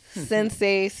Steven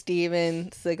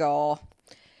Seagal.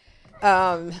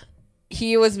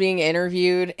 He was being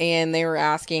interviewed, and they were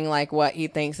asking, like, what he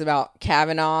thinks about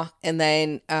Kavanaugh, and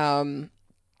then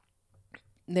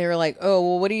they were like, oh,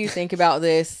 well, what do you think about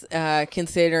this,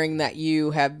 considering that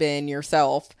you have been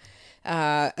yourself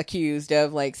accused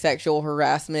of, like, sexual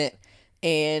harassment?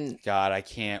 And God, I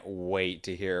can't wait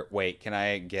to hear. Wait, can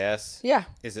I guess? Yeah.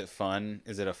 Is it fun?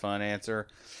 Is it a fun answer?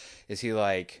 Is he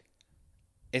like...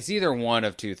 It's either one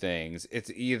of two things. It's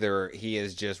either he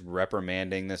is just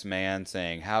reprimanding this man,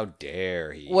 saying, how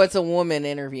dare he... What's a woman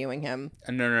interviewing him?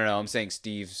 No. I'm saying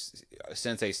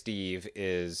Sensei Steve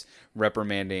is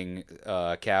reprimanding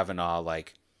Kavanaugh,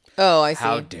 like, oh, I see.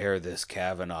 How dare this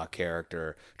Kavanaugh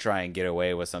character try and get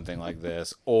away with something like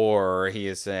this? Or he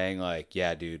is saying, like,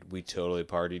 yeah, dude, we totally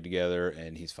partied together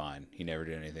and he's fine. He never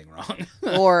did anything wrong.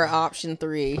 Or option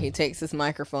 3, he takes his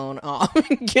microphone off,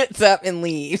 gets up, and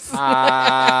leaves.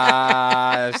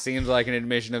 Seems like an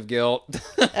admission of guilt.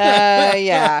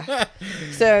 Yeah.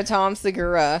 So Tom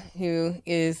Segura, who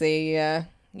is a,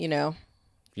 you don't know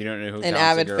who an Tom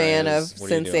avid Segura fan is. of What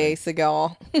Sensei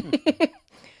Seagal,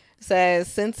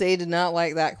 says Sensei did not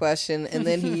like that question, and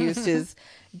then he used his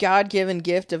God-given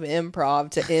gift of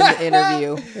improv to end the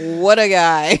interview. What a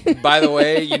guy. By the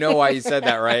way, you know why he said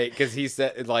that, right? Because he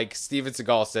said, like, Steven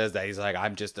Seagal says that. He's like,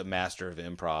 I'm just a master of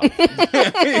improv.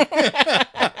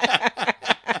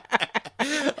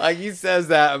 Like, he says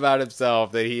that about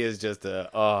himself, that he is just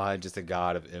I'm just a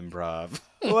god of improv.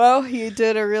 Well, he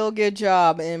did a real good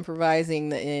job improvising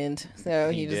the end. So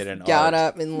he just got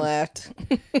up and left.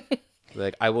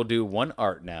 Like, I will do one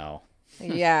art now.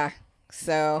 Yeah.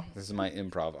 So this is my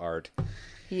improv art.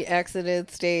 He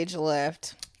exited stage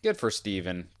left. Good for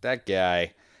Steven. That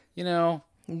guy,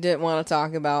 didn't want to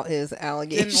talk about his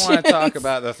allegations. Didn't want to talk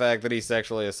about the fact that he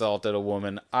sexually assaulted a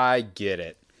woman. I get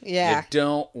it. Yeah. You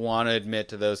don't want to admit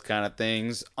to those kind of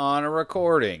things on a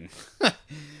recording.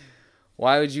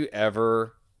 Why would you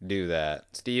ever do that?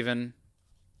 Steven,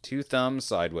 2 thumbs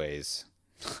sideways.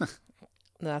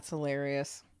 That's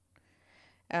hilarious.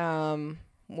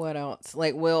 What else?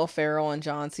 Like Will Ferrell and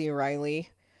John C. Reilly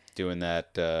doing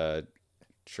that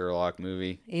Sherlock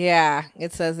movie. Yeah,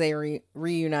 it says they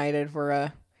reunited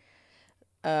for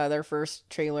their first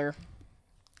trailer.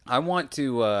 I want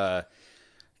to,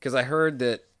 because I heard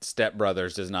that Step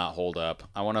Brothers does not hold up.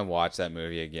 I want to watch that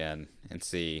movie again and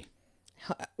see.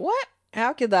 What?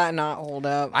 How could that not hold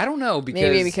up? I don't know, because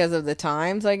maybe because of the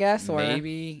times, I guess. Or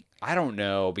maybe I don't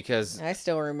know, because I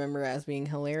still remember it as being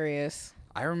hilarious.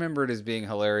 I remember it as being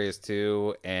hilarious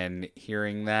too, and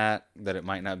hearing that it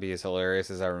might not be as hilarious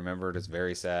as I remembered is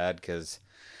very sad, because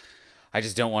I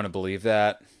just don't want to believe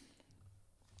that.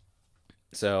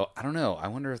 So, I don't know. I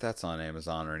wonder if that's on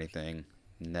Amazon or anything.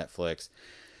 Netflix.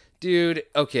 Dude,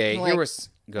 okay, like, here was...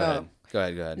 Go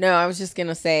ahead. No, I was just going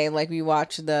to say, like, we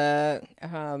watched the...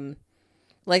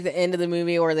 like the end of the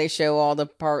movie where they show all the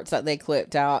parts that they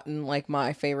clipped out, and like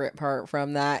my favorite part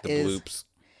from that is bloops.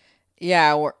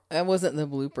 Yeah, it wasn't the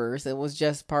bloopers. It was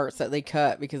just parts that they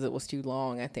cut because it was too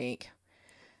long, I think.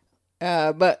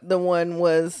 But the one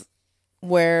was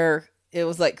where it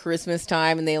was like Christmas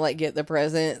time and they like get the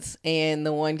presents, and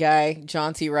the one guy,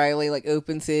 John C. Reilly, like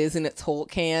opens his and it's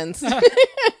Hulk hands.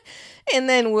 And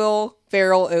then Will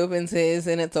Ferrell opens his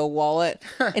and it's a wallet.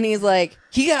 And he's like,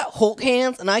 he got Hulk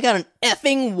hands and I got an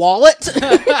effing wallet.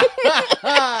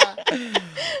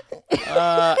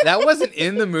 That wasn't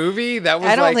in the movie. That was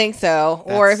I don't like, think so.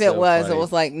 Or that's if it so was, it funny.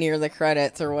 was like near the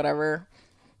credits or whatever.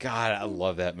 God, I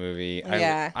love that movie.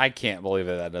 Yeah. I can't believe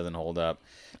that doesn't hold up.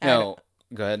 I don't, No,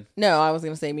 go ahead. no, I was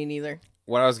gonna say me neither.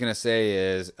 What I was gonna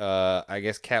say is, I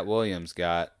guess Cat Williams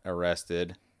got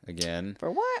arrested again.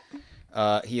 For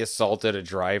what? He assaulted a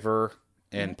driver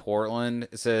in Portland.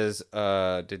 It says,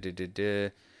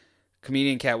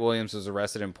 comedian Cat Williams was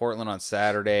arrested in Portland on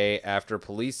Saturday after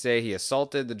police say he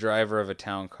assaulted the driver of a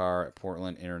town car at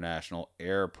Portland International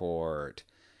Airport.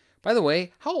 By the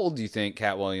way, how old do you think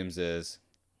Cat Williams is?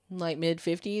 Like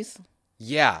mid-50s?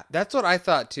 Yeah, that's what I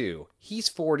thought too. He's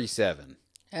 47.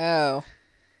 Oh.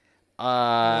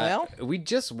 Well, We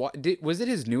just was it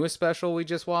his newest special we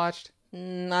just watched? I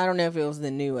don't know if it was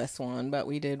the newest one, but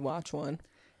we did watch one.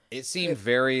 It seemed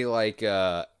very like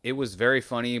it was very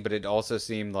funny, but it also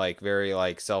seemed like very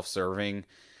like self-serving.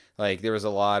 Like there was a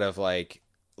lot of like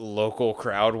local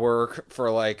crowd work for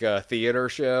like a theater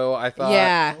show, I thought.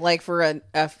 Yeah, like for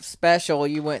a special,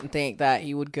 you wouldn't think that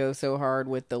he would go so hard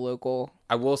with the local.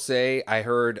 I will say I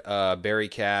heard Barry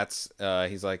Katz,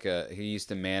 he's like he used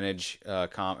to manage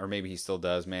or maybe he still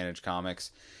does manage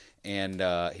comics, and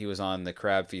he was on the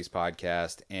Crab Feast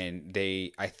podcast, and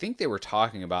I think they were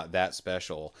talking about that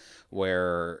special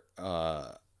where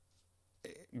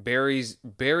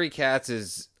Barry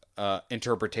Katz's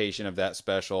interpretation of that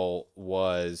special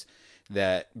was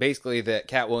that basically that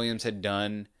Cat Williams had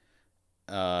done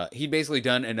he'd basically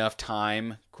done enough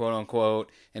time, quote unquote,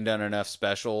 and done enough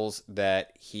specials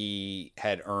that he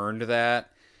had earned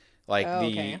that. Like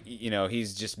Okay.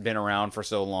 he's just been around for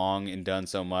so long and done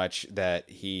so much that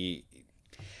he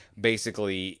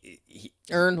basically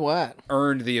Earned what?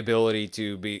 earned the ability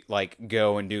to be like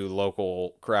go and do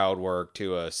local crowd work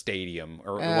to a stadium,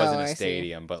 or it wasn't a I see.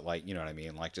 stadium, but like you know what I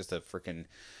mean, like just a freaking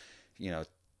you know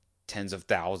tens of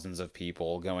thousands of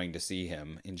people going to see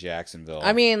him in Jacksonville.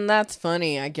 I mean, that's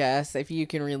funny, I guess, if you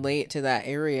can relate to that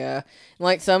area.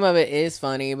 Like, some of it is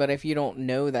funny, but if you don't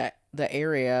know the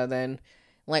area, then,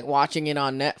 like, watching it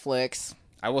on Netflix.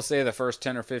 I will say the first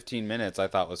 10 or 15 minutes I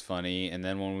thought was funny, and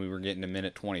then when we were getting to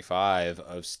minute 25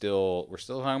 we're still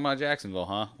talking about Jacksonville,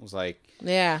 huh? I was like,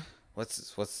 Yeah.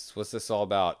 what's this all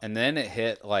about? And then it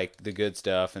hit like the good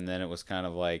stuff, and then it was kind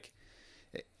of like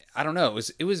I don't know.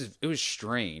 It was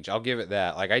strange. I'll give it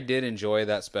that. Like I did enjoy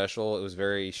that special. It was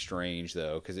very strange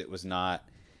though, because it was not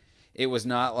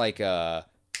like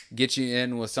get you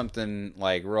in with something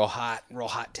like real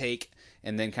hot take,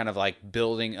 and then kind of like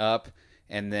building up,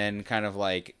 and then kind of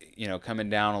like coming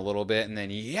down a little bit, and then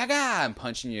yaga and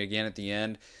punching you again at the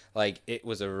end. Like it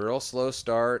was a real slow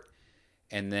start,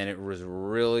 and then it was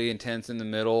really intense in the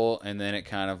middle, and then it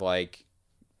kind of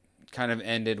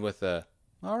ended with a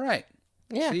all right.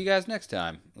 Yeah. See you guys next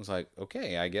time. I was like,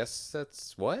 okay, I guess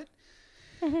that's what.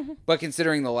 But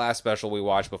considering the last special we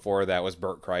watched before that was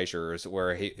Burt Kreischer's,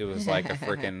 where it was like a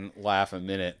freaking laugh a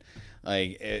minute,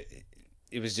 like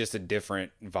it was just a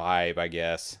different vibe, I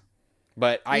guess.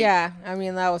 But Yeah, I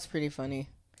mean, that was pretty funny.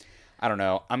 I don't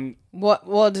know. I'm What?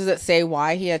 Well, does it say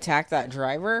why he attacked that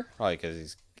driver? probably because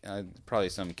he's probably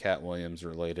some Cat Williams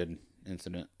related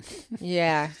incident.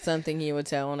 Yeah, something he would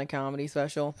tell in a comedy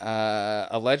special.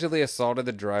 Allegedly assaulted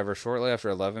the driver shortly after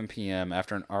 11 p.m.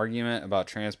 after an argument about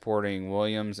transporting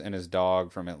Williams and his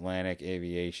dog from Atlantic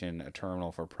Aviation, a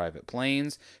terminal for private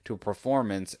planes, to a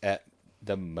performance at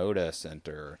the Moda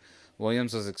Center.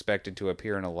 Williams was expected to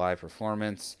appear in a live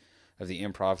performance of the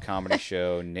improv comedy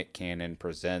show Nick Cannon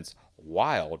Presents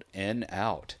Wild and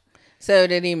Out. So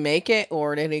did he make it,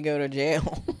 or did he go to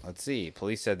jail? Let's see.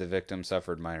 Police said the victim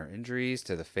suffered minor injuries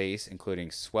to the face,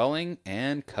 including swelling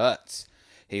and cuts.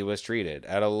 He was treated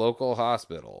at a local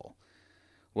hospital.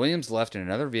 Williams left in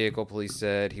another vehicle. Police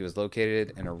said he was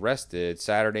located and arrested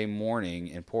Saturday morning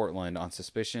in Portland on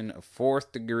suspicion of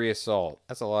fourth-degree assault.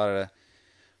 That's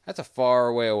a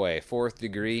far way away. Fourth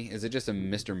degree? Is it just a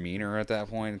misdemeanor at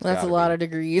that point? That's a lot of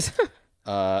degrees.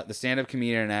 The stand-up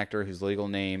comedian and actor whose legal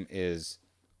name is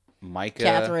Micah.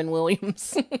 Catherine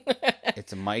Williams.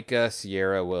 It's Micah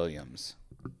Sierra Williams.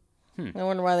 I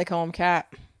wonder why they call him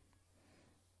Cat.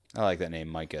 I like that name,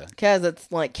 Micah. Because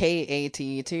it's like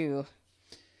K-A-T too.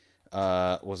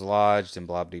 Was lodged in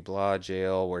blah blah blah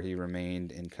jail where he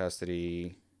remained in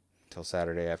custody until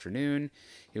Saturday afternoon.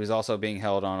 He was also being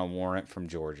held on a warrant from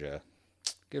Georgia.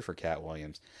 Good for Cat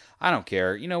Williams. I don't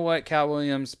care. You know what, Cat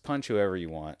Williams? Punch whoever you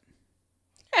want.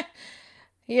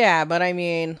 Yeah, but I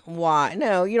mean, why?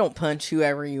 No, you don't punch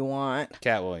whoever you want.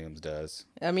 Cat Williams does.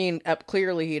 I mean,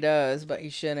 clearly he does, but he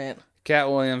shouldn't. Cat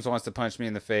Williams wants to punch me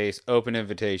in the face. Open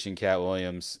invitation, Cat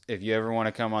Williams. If you ever want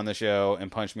to come on the show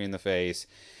and punch me in the face,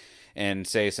 and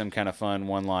say some kind of fun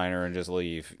one-liner and just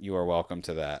leave, you are welcome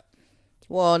to that.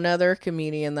 Well, another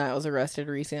comedian that was arrested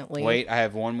recently. Wait, I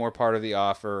have one more part of the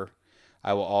offer.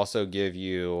 I will also give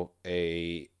you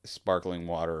a sparkling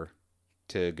water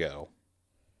to go,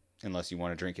 unless you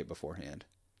want to drink it beforehand.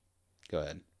 Go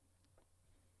ahead.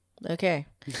 Okay.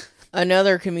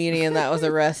 Another comedian that was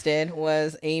arrested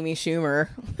was Amy Schumer.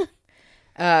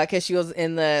 Because she was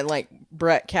in the, like,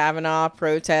 Brett Kavanaugh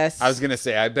protest. I was going to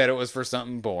say, I bet it was for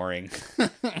something boring.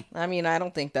 I mean, I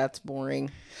don't think that's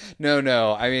boring.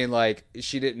 No. I mean, like,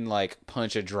 she didn't, like,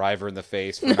 punch a driver in the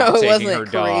face for No, not it taking wasn't her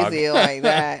dog. crazy like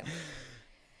that.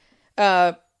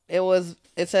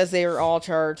 It says they were all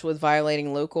charged with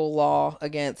violating local law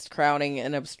against crowding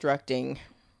and obstructing,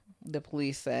 the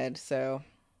police said, so...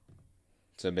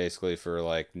 So basically for,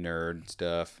 like, nerd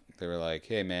stuff, they were like,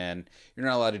 hey, man, you're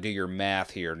not allowed to do your math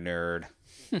here, nerd.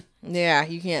 Yeah,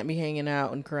 you can't be hanging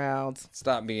out in crowds.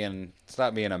 Stop being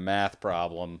a math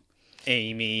problem,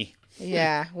 Amy.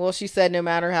 Yeah, well, she said no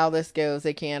matter how this goes,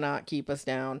 they cannot keep us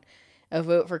down. A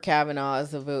vote for Kavanaugh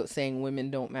is a vote saying women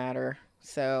don't matter,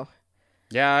 so...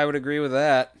 Yeah, I would agree with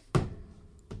that.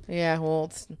 Yeah,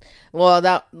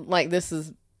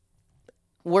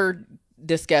 we're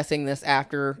discussing this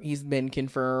after he's been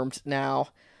confirmed now,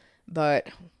 but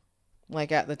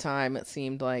like at the time it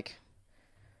seemed like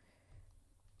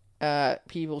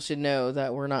people should know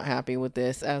that we're not happy with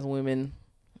this as women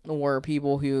or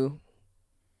people who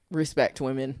respect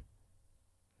women.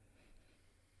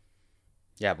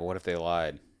 Yeah, but what if they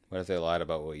lied? What if they lied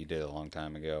about what you did a long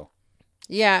time ago?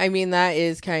 Yeah, I mean that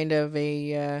is kind of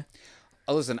a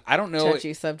Listen, I don't know.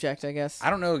 touchy subject, I guess. I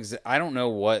don't know. I don't know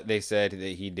what they said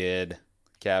that he did,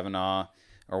 Kavanaugh,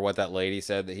 or what that lady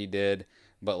said that he did.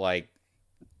 But like,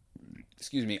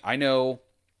 excuse me, I know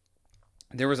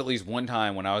there was at least one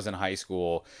time when I was in high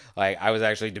school, like I was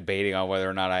actually debating on whether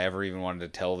or not I ever even wanted to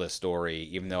tell this story,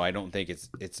 even though I don't think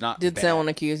it's not. Did bad. someone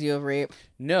accuse you of rape?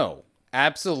 No,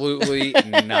 absolutely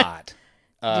not.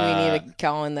 Do we need to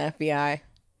call in the FBI?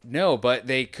 No, but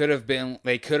they could have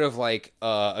like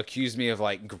accused me of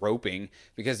like groping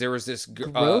because there was this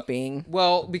Groping.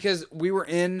 Well, because we were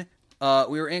in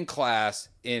class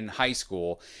in high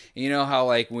school. You know how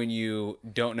like when you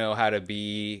don't know how to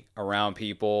be around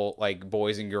people, like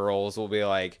boys and girls will be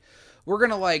like, we're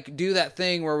gonna like do that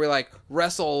thing where we like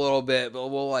wrestle a little bit, but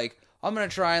we'll like I'm gonna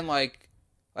try and like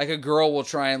a girl will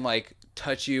try and like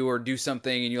touch you or do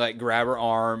something, and you like grab her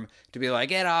arm to be like,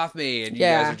 get off me, and you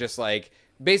guys are just like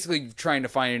basically trying to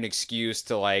find an excuse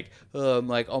to like, oh, I'm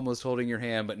like almost holding your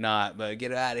hand but not, but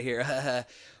get out of here.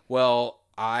 Well,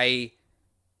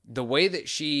 the way that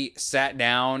she sat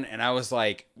down and I was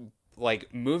like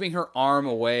moving her arm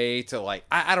away to like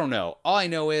I don't know. All I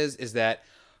know is that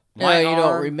my you arm,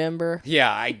 don't remember?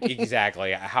 Yeah,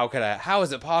 exactly. How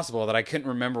is it possible that I couldn't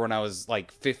remember when I was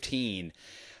like 15?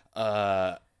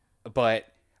 But what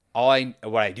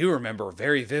I do remember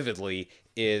very vividly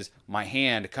is my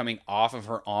hand coming off of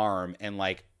her arm and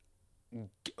like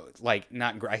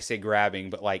not I say grabbing,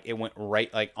 but like it went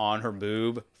right like on her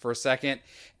boob for a second,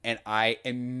 and I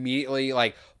immediately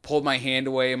like pulled my hand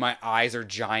away and my eyes are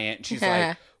giant. She's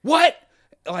like, "What?"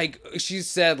 Like she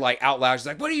said like out loud, she's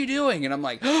like, "What are you doing?" And I'm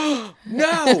like, "Oh,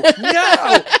 no,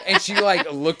 no!" And she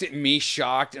like looked at me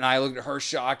shocked, and I looked at her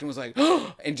shocked, and was like,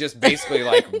 "Oh!" And just basically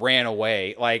like ran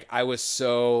away. Like I was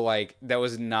so like that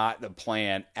was not the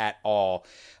plan at all.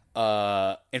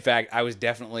 In fact, I was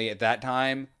definitely at that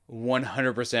time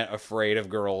 100% afraid of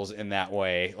girls in that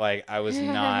way. Like I was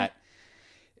not.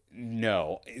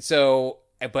 No. So,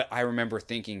 but I remember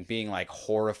being like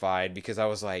horrified because I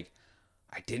was like,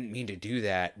 I didn't mean to do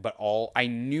that, but I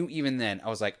knew even then, I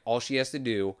was like, all she has to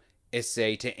do is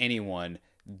say to anyone,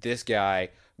 this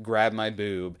guy grabbed my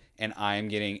boob and I am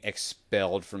getting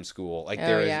expelled from school. Like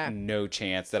there is no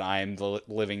chance that I am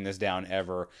living this down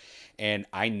ever. And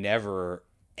I never,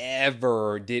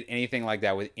 ever did anything like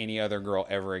that with any other girl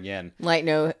ever again. Like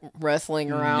no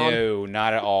wrestling around? No,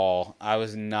 not at all. I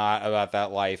was not about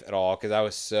that life at all because I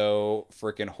was so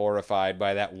freaking horrified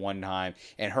by that one time.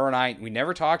 And her and I, we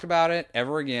never talked about it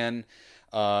ever again.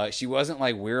 She wasn't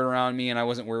like weird around me and I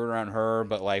wasn't weird around her,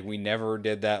 but like we never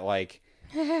did that. Like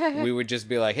we would just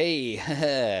be like,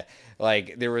 hey,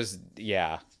 like there was,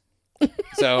 yeah.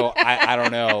 So I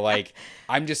don't know. Like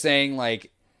I'm just saying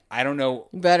like, I don't know.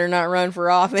 Better not run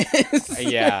for office.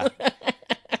 Yeah.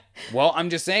 Well, I'm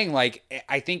just saying, like,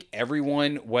 I think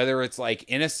everyone, whether it's like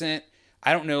innocent,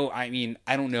 I don't know. I mean,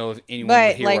 I don't know if anyone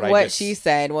would hear like what what she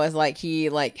said was like he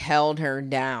like held her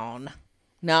down,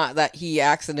 not that he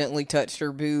accidentally touched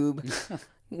her boob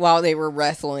while they were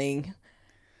wrestling.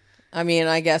 I mean,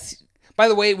 I guess. By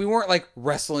the way, we weren't like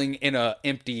wrestling in a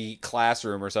empty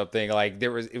classroom or something. Like it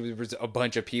was a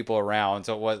bunch of people around,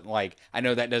 so it wasn't like, I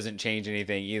know that doesn't change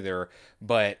anything either.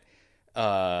 But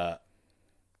I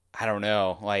don't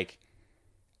know. Like,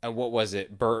 what was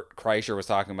it? Bert Kreischer was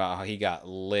talking about how he got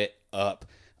lit up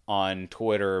on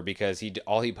Twitter because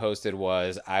all he posted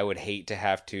was, "I would hate to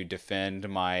have to defend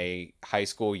my high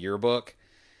school yearbook,"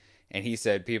 and he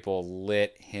said people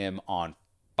lit him on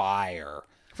fire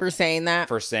For saying that?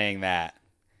 for saying that.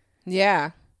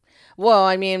 Yeah. Well,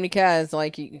 I mean, because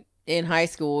like in high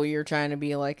school, you're trying to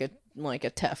be like a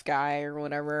tough guy or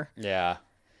whatever. Yeah.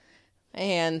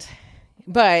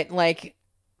 But like,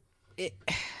 if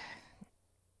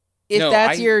No,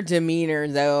 that's your demeanor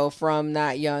though from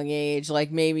that young age,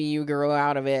 like maybe you grow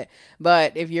out of it.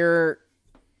 But if you're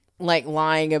like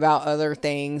lying about other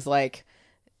things, like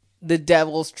the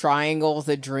Devil's Triangle is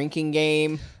a drinking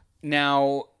game.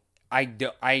 Now,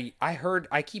 I heard,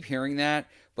 I keep hearing that,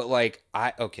 but like,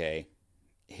 okay,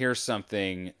 here's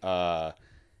something. Well,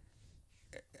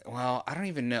 I don't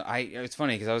even know. It's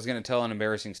funny because I was gonna tell an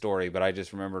embarrassing story, but I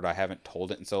just remembered I haven't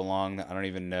told it in so long that I don't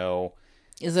even know.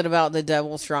 Is it about the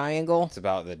Devil's Triangle? It's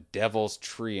about the Devil's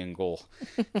Triangle.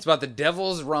 It's about the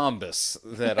Devil's Rhombus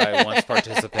that I once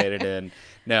participated in.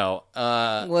 No.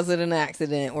 Was it an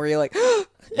accident? Were you like,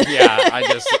 yeah,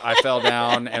 I fell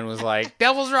down and was like,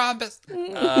 Devil's Rhombus.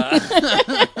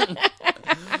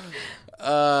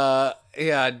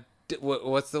 Yeah.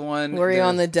 What's the one? were you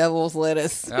on the Devil's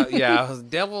Lettuce? Yeah, it was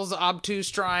Devil's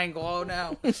Obtuse Triangle. Oh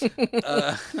no.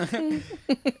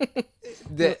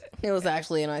 It was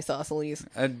actually an isosceles.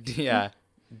 Yeah.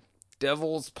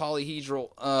 Devil's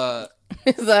polyhedral.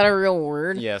 Is that a real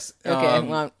word? Yes. Okay.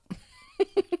 Well,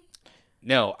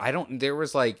 no, I don't. There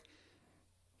was like,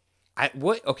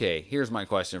 okay, here's my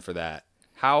question for that.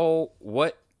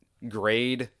 What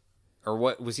grade, or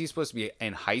what was he supposed to be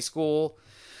in high school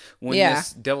when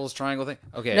this Devil's Triangle thing?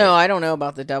 Okay. No, I don't know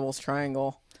about the Devil's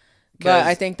Triangle, but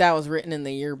I think that was written in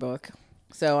the yearbook.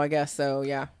 So I guess so.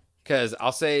 Yeah. Because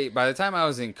I'll say, by the time I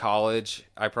was in college,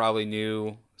 I probably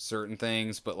knew certain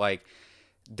things, but like,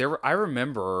 I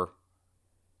remember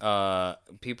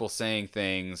people saying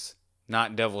things,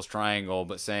 not Devil's Triangle,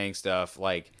 but saying stuff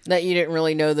like that you didn't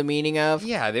really know the meaning of.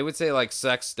 Yeah, they would say like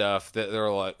sex stuff that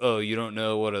they're like, "Oh, you don't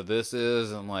know what a this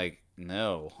is?" I'm like,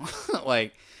 "No."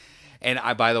 Like, and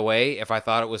by the way, if I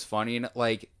thought it was funny,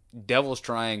 like Devil's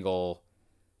Triangle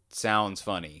sounds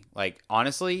funny. Like,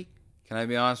 honestly, can I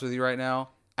be honest with you right now?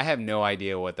 I have no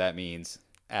idea what that means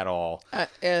at all.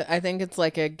 I think it's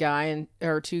like a guy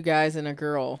or two guys and a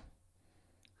girl,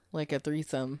 like a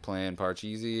threesome. Playing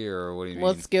Parcheesi, or what do you mean?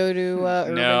 Let's go to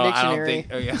Urban Dictionary.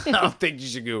 I don't think you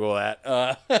should Google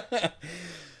that.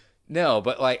 No,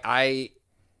 but like I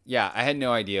had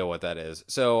no idea what that is.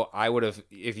 So I would have,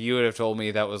 if you would have told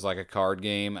me that was like a card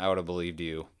game, I would have believed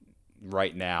you.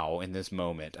 Right now, in this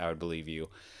moment, I would believe you.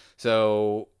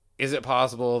 So is it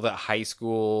possible that high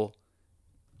school?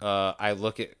 I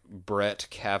look at Brett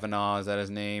Kavanaugh. Is that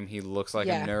his name? He looks like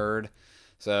a nerd.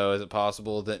 So is it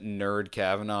possible that Nerd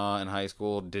Kavanaugh in high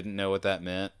school didn't know what that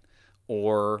meant,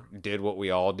 or did what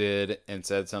we all did and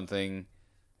said something?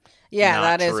 Yeah,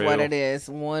 that is what it is.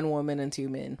 One woman and two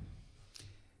men.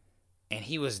 And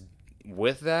he was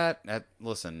with that.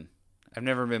 Listen, I've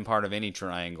never been part of any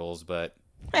triangles, but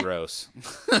gross.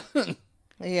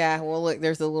 Yeah, well, look,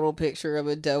 there's a little picture of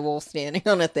a devil standing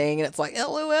on a thing, and it's like,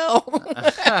 LOL.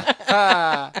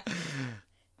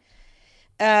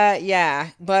 Yeah,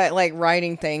 but like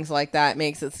writing things like that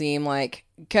makes it seem like,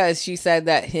 because she said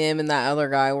that him and that other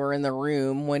guy were in the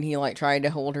room when he like tried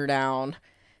to hold her down.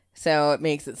 So it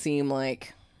makes it seem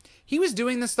like he was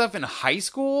doing this stuff in high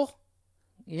school?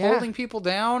 Yeah. Holding people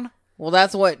down? Well,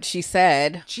 that's what she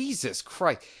said. Jesus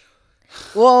Christ.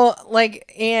 Well,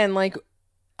 like, and like,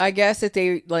 I guess if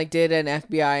they like did an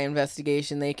FBI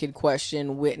investigation, they could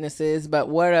question witnesses, but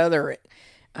what other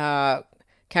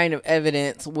kind of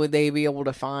evidence would they be able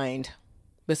to find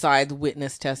besides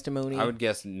witness testimony? I would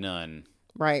guess none.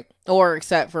 Right. Or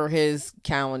except for his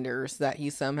calendars that he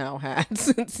somehow had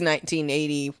since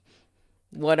 1980,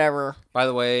 whatever. By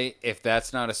the way, if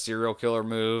that's not a serial killer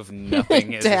move,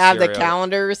 nothing is to have the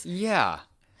calendars. Yeah.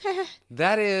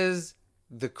 That is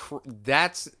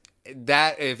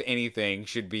that, if anything,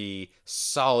 should be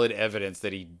solid evidence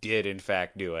that he did in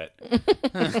fact do it.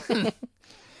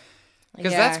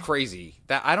 Because that's crazy.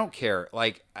 That I don't care.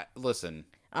 Like, listen.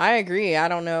 I agree. I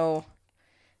don't know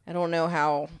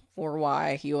how or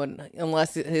why he would,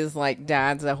 unless his like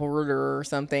dad's a hoarder or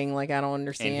something. Like, I don't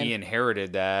understand. And he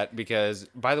inherited that because,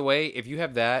 by the way, if you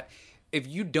have that, if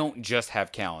you don't just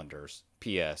have calendars,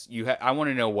 P.S. I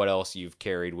want to know what else you've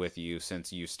carried with you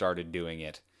since you started doing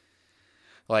it.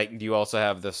 Like, do you also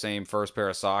have the same first pair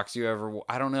of socks you ever?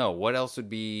 I don't know. What else would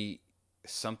be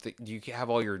something? Do you have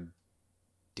all your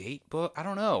date book? I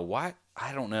don't know. Why?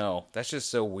 I don't know. That's just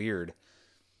so weird.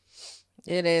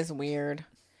 It is weird.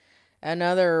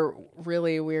 Another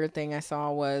really weird thing I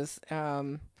saw was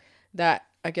that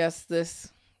I guess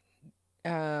this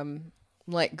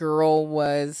like girl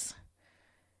was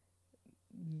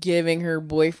giving her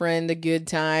boyfriend a good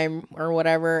time or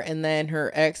whatever, and then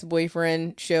her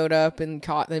ex-boyfriend showed up and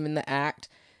caught them in the act,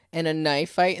 and a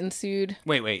knife fight ensued.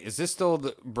 Wait. Is this still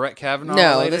the Brett Kavanaugh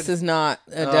No, related? this is not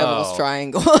a devil's Oh.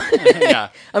 triangle. Yeah.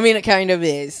 I mean, it kind of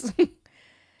is.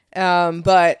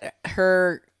 But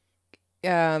her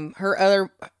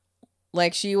other,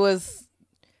 like, she was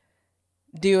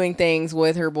doing things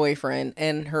with her boyfriend,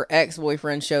 and her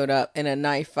ex-boyfriend showed up, and a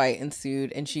knife fight ensued,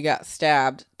 and she got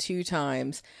stabbed 2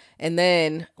 times. And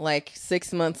then, like,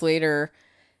 6 months later,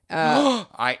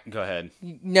 I go ahead.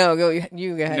 no,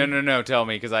 you go ahead. No. Tell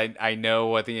me, because I know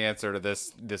what the answer to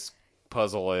this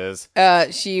puzzle is.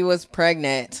 She was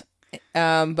pregnant,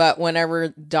 but whenever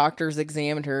doctors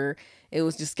examined her, it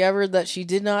was discovered that she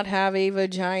did not have a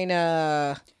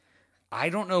vagina. I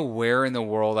don't know where in the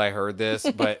world I heard this,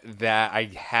 but that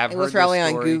I have It heard was probably this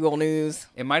on story. Google News.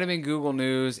 It might have been Google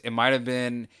News. It might have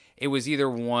been. It was either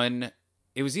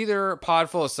Pod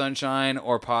Full of Sunshine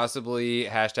or possibly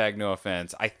hashtag No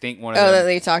Offense. I think one of them. Oh, that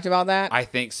they talked about that? I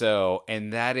think so,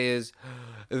 and that is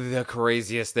the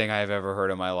craziest thing I've ever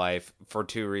heard in my life for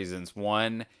 2 reasons.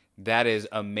 One, that is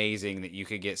amazing that you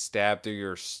could get stabbed through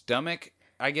your stomach,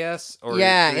 I guess, or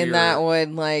yeah, through and that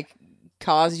would, like,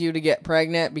 cause you to get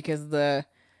pregnant because the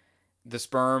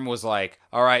sperm was like,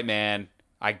 all right, man,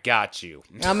 I got you.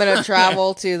 I'm going to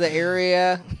travel to the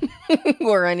area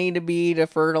where I need to be to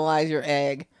fertilize your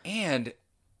egg. And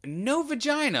no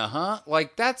vagina, huh?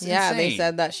 Like, that's Yeah, insane. they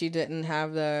said that she didn't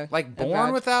have the... Like,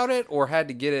 born without it, or had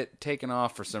to get it taken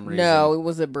off for some reason? No, it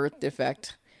was a birth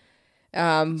defect.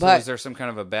 So But was there some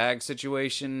kind of a bag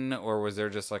situation, or was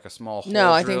there just like a small hole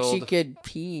no, I drilled? think she could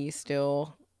pee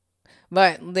still.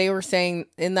 But they were saying,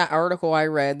 in that article I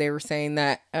read, they were saying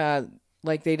that,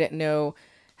 like, they didn't know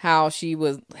how she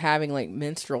was having, like,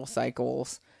 menstrual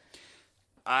cycles.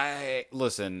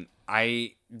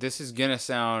 This is gonna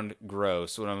sound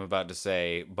gross what I'm about to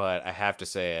say, but I have to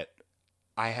say it.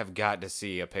 I have got to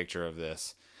see a picture of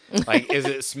this. Like, is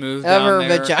it smooth down Of her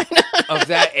there? vagina. Of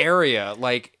that area?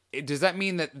 Like, does that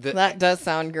mean that That does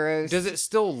sound gross. does it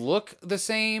still look the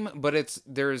same, but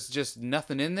there's just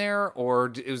nothing in there, or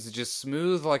is it just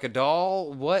smooth like a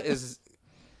doll? What is?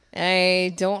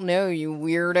 I don't know, you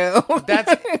weirdo.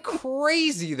 That's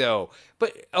crazy, though.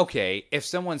 But okay, if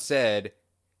someone said,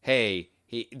 "Hey,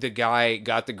 the guy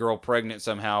got the girl pregnant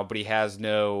somehow, but he has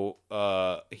no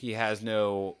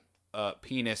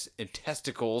penis and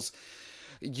testicles,"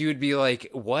 you'd be like,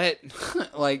 "What?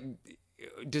 Like,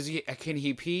 can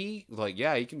he pee?" Like,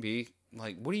 yeah, he can pee.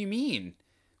 Like, what do you mean?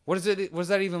 What does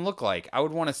that even look like? I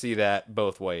would want to see that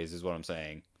both ways, is what I'm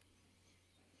saying.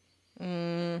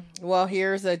 Well,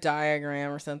 here's a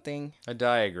diagram or something. A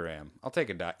diagram. I'll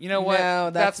take a You know what? No,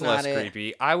 that's less not it.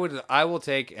 creepy. I will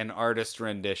take an artist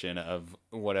rendition of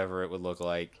whatever it would look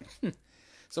like.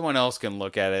 Someone else can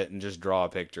look at it and just draw a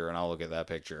picture, and I'll look at that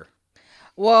picture.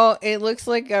 Well, it looks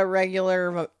like a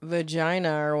regular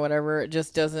vagina or whatever. It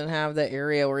just doesn't have the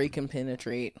area where you can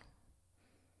penetrate.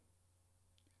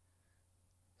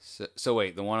 So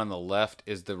wait, the one on the left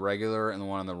is the regular, and the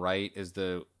one on the right is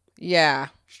the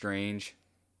strange.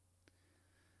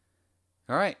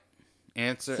 All right.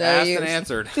 Asked and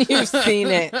answered. You've seen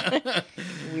it.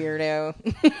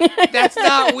 Weirdo. That's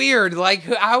not weird. Like,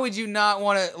 how would you not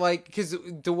want to, like, because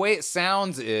the way it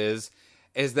sounds is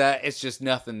that it's just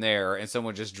nothing there, and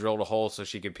someone just drilled a hole so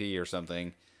she could pee or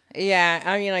something. Yeah,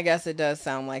 I mean, I guess it does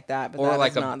sound like that, but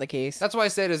that's not the case. That's why I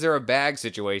said, is there a bag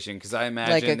situation? Because I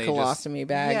imagine like a colostomy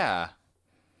bag. Yeah.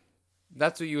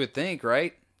 That's what you would think,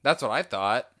 right? That's what I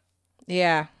thought.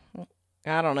 Yeah.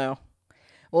 I don't know.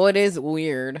 Well, it is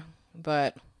weird,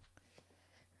 but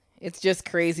it's just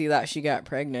crazy that she got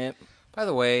pregnant. By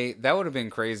the way, that would have been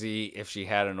crazy if she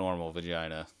had a normal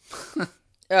vagina.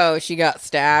 Oh, she got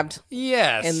stabbed?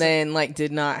 Yes. And then, like,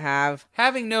 did not have...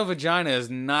 Having no vagina is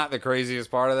not the craziest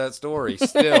part of that story,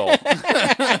 still.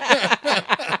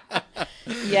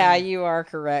 Yeah, you are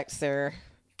correct, sir.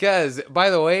 Because, by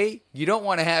the way, you don't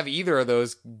want to have either of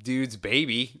those dudes'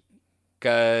 baby.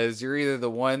 Because you're either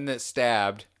the one that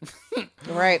stabbed,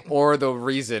 right, or the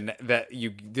reason that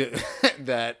you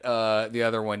that the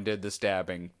other one did the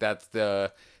stabbing. That's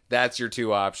your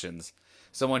 2 options: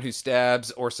 someone who stabs,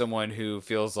 or someone who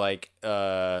feels like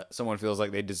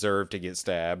they deserve to get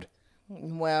stabbed.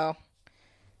 Well,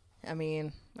 I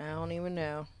mean, I don't even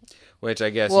know. Which I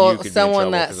guess you Well, could be in trouble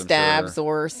someone that because I'm stabs sure.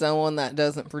 or someone that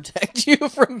doesn't protect you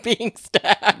from being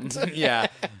stabbed. Yeah.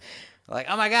 Like,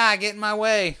 oh my God, get in my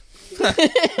way.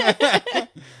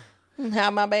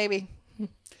 Have my baby.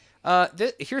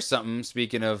 Here's something.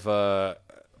 Speaking of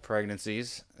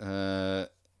pregnancies,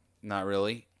 not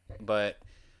really, but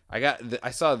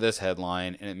I saw this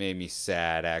headline and it made me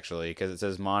sad actually because it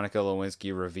says Monica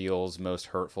Lewinsky reveals most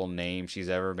hurtful name she's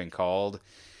ever been called,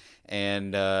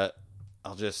 and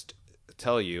I'll just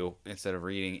tell you instead of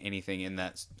reading anything in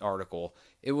that article,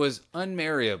 it was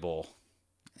unmarriable,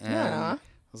 and Yeah. I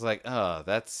was like, oh,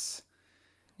 that's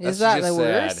Is that just the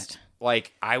sad. worst?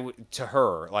 Like to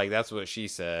her, like that's what she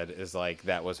said is like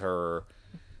that was her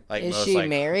like Is most she like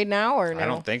married now or I don't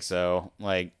no? think so.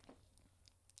 Like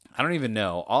I don't even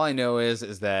know. All I know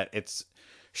is that it's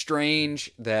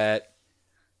strange that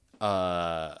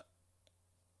uh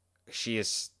she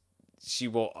is she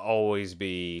will always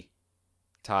be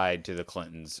tied to the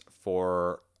Clintons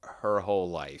for her whole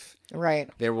life. Right.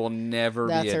 There will never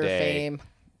be That's a her day fame.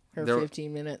 Her there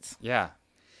 15 minutes. yeah.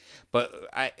 But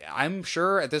I'm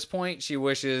sure at this point she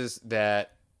wishes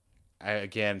that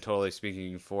again, totally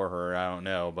speaking for her, I don't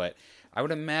know, but I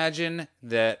would imagine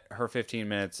that her 15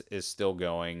 minutes is still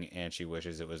going and she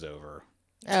wishes it was over.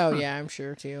 Oh, yeah, I'm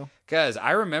sure too. Because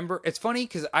I remember, it's funny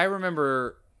because I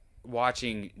remember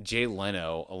watching Jay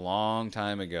Leno a long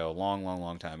time ago,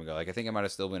 long time ago. Like I think I might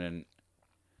have still been in.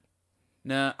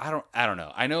 No, I don't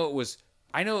know. I know it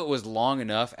was long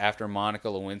enough after Monica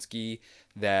Lewinsky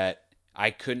that I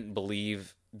couldn't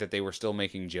believe that they were still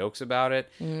making jokes about it.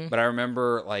 Mm-hmm. But I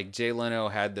remember like Jay Leno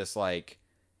had this like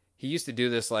he used to do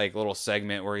this like little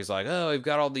segment where he's like, "Oh, we've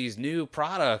got all these new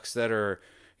products that are,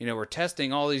 we're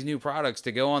testing all these new products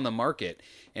to go on the market."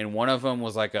 And one of them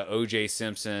was like a OJ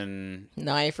Simpson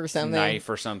Knife or something. knife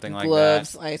or something like that.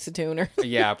 Gloves, isotoner.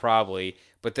 Yeah, probably.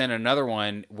 But then another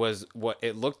one was what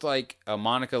it looked like a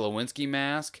Monica Lewinsky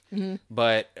mask, Mm-hmm.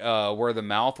 but where the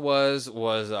mouth was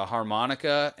a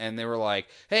harmonica, and they were like,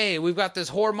 "Hey, we've got this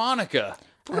harmonica."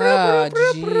 Oh, And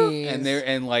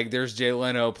jeez. there's Jay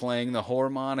Leno playing the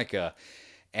harmonica,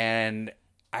 and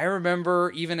I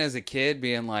remember even as a kid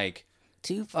being like,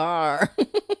 Too far.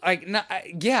 like not,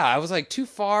 yeah, I was like too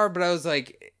far, but I was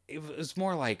like, it was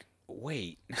more like,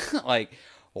 wait, like,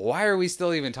 why are we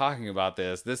still even talking about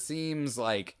this? This seems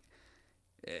like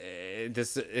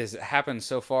this is happened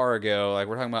so far ago. Like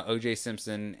we're talking about O.J.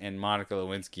 Simpson and Monica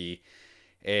Lewinsky,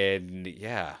 and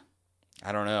yeah,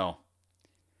 I don't know.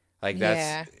 Like that's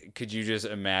Yeah. could you just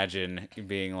imagine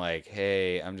being like,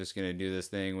 "Hey, I'm just going to do this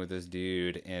thing with this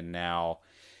dude and now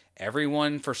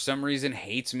everyone for some reason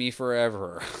hates me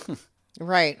forever."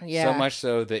 Right. So Yeah. much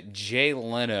so that Jay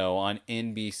Leno on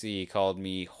NBC called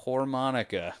me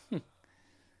Harmonica.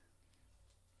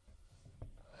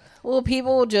 Well,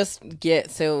 people just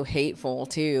get so hateful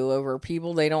too over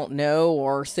people they don't know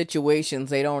or situations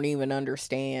they don't even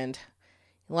understand.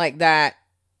 Like that.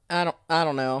 I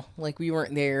don't know. Like we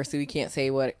weren't there so we can't say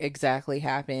what exactly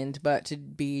happened, but to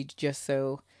be just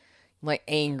so like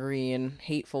angry and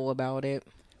hateful about it.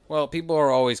 Well, people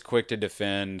are always quick to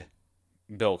defend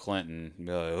Bill Clinton. Be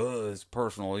like, "Oh, it's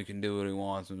personal. He can do what he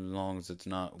wants as long as it's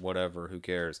not whatever. Who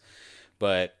cares?"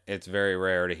 But it's very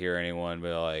rare to hear anyone be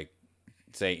like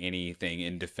say anything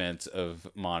in defense of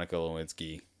Monica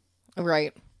Lewinsky.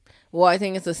 Right. Well, I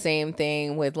think it's the same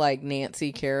thing with like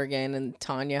Nancy Kerrigan and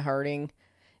Tanya Harding.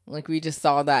 Like we just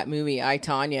saw that movie I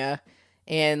Tanya,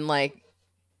 and like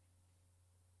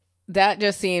that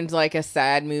just seemed like a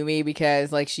sad movie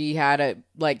because like she had a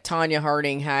like Tanya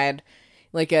Harding had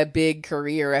like a big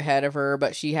career ahead of her,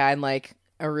 but she had like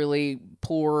a really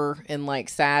poor and like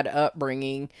sad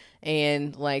upbringing,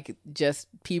 and like just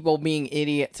people being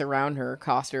idiots around her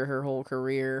cost her her whole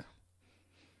career.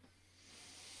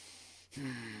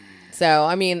 So,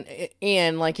 I mean,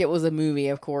 and like it was a movie,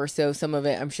 of course. So some of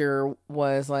it I'm sure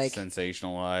was like,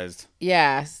 Sensationalized.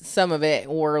 yeah, some of it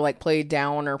were like played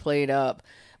down or played up.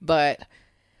 But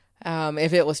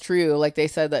if it was true, like they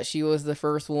said that she was the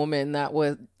first woman that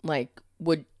would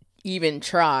even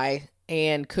try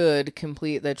and could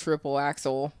complete the triple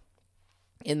axel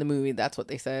in the movie. That's what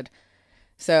they said.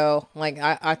 So, like,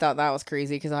 I thought that was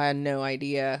crazy because I had no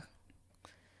idea.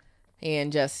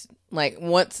 And just like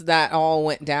once that all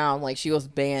went down, like she was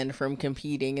banned from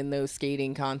competing in those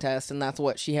skating contests, and that's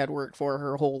what she had worked for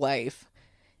her whole life.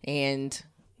 And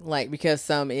like because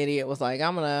some idiot was like,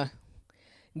 "I'm gonna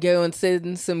go and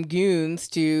send some goons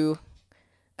to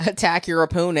attack your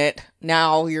opponent,"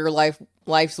 now your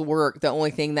life's work, the only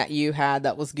thing that you had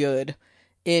that was good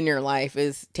in your life,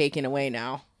 is taken away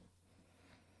now.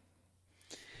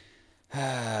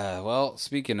 Well,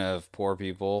 speaking of poor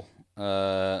people,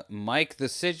 Mike the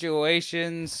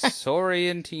Situation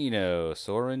Sorrentino.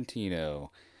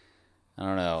 I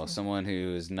don't know. Someone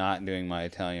who is not doing my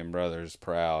Italian brothers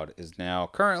proud is now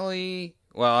currently,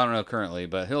 well, I don't know currently,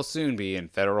 but he'll soon be in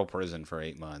federal prison for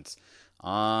 8 months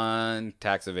on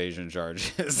tax evasion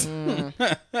charges.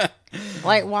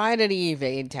 Like, why did he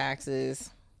evade taxes?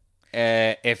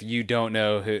 If you don't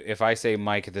know who, if I say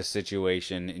Mike the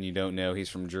Situation and you don't know he's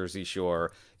from Jersey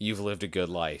Shore, you've lived a good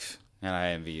life, and I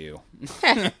envy you.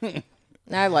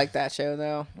 I like that show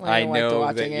though. I liked know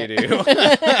watching that it. you do.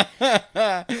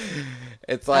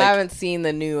 It's I like haven't seen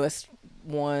the newest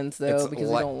ones though It's because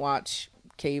we don't watch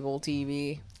cable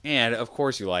TV. and of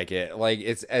course you like it. Like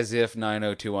it's as if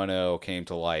 90210 came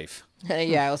to life.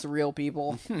 Yeah, it was real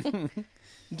people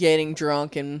getting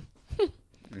drunk and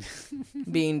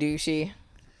being douchey.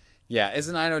 Yeah, it's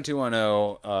a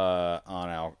 90210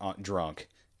 on drunk.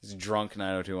 It's drunk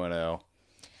 90210.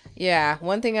 Yeah,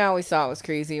 one thing I always thought was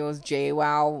crazy was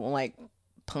JWoww like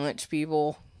punch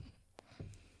people.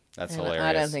 That's And hilarious.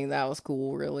 I don't think that was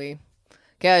cool, really.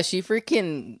 Cause she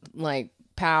freaking like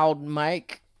powed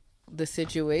Mike the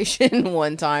Situation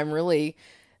one time, really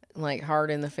like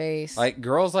hard in the face. Like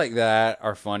girls like that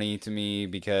are funny to me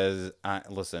because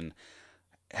listen,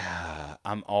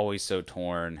 I'm always so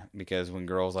torn because when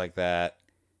girls like that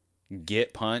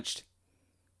get punched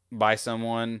by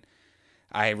someone,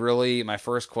 my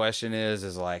first question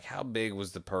is like, how big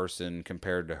was the person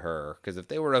compared to her? Because if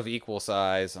they were of equal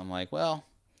size, I'm like, well,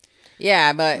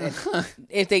 Yeah, but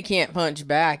if they can't punch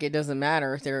back, it doesn't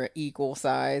matter if they're equal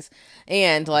size.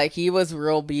 And like he was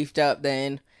real beefed up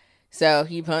then. So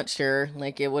he punched her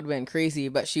like it would have been crazy,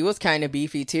 but she was kind of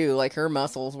beefy too. Like her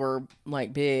muscles were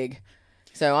like big.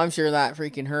 So I'm sure that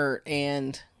freaking hurt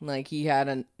and like he had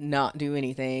to not do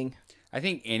anything, I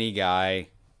think any guy,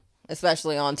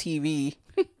 especially on TV.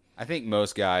 I think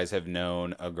most guys have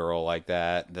known a girl like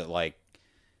that like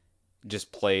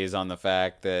just plays on the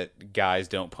fact that guys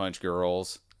don't punch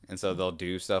girls, and so they'll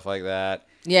do stuff like that.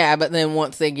 Yeah, but then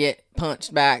once they get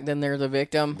punched back, then they're the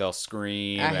victim. They'll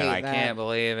scream I and hate I that. can't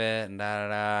believe it and da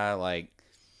da da. Like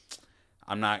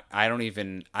I don't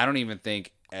even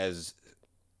think as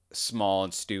small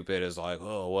and stupid as like,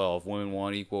 oh well, if women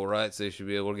want equal rights, they should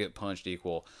be able to get punched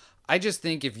equal. I just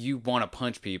think if you want to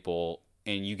punch people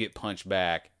and you get punched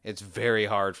back, it's very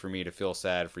hard for me to feel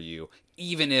sad for you,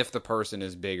 even if the person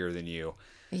is bigger than you.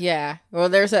 Yeah. Well,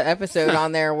 there's an episode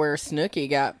on there where Snooki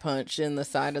got punched in the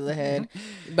side of the head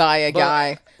by a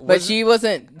guy, but she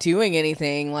wasn't doing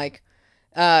anything like,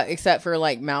 except for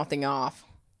like mouthing off.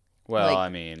 Well, Like, I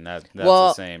mean that's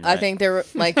the same. Right? I think there were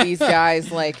like these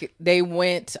guys, like they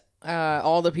went,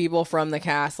 all the people from the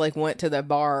cast like went to the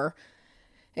bar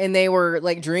and they were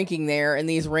like drinking there and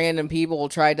these random people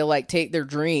tried to like take their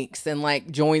drinks and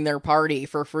like join their party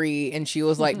for free and she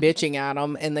was like bitching at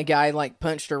them and the guy like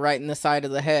punched her right in the side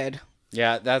of the head.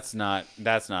 Yeah, that's not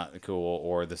cool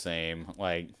or the same.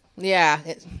 Like Yeah,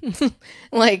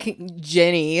 like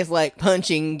Jenny is like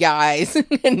punching guys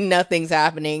and nothing's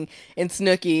happening and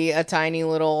Snooki, a tiny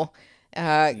little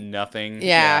nothing.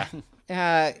 yeah.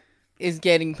 Is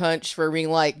getting punched for being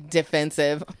like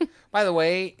defensive. By the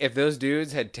way, if those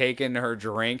dudes had taken her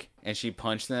drink and she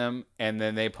punched them and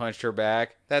then they punched her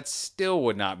back, that still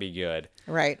would not be good.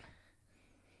 Right.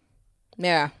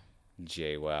 Yeah.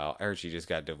 Wow. I heard she just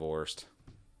got divorced.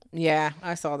 Yeah,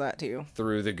 I saw that too.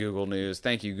 Through the Google News.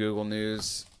 Thank you, Google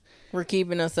News. We're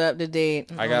keeping us up to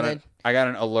date. I got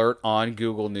an alert on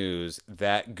Google News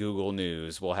that Google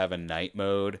News will have a night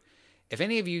mode. If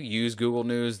any of you use Google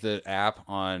News, the app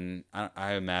on,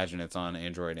 I imagine it's on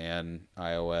Android and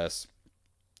iOS,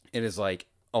 it is like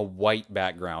a white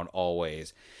background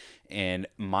always. And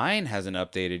mine hasn't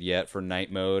updated yet for night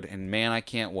mode. And man, I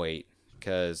can't wait.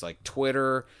 Because like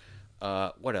Twitter,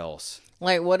 what else?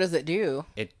 Like, what does it do?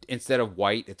 It instead of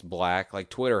white, it's black. Like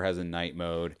Twitter has a night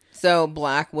mode. So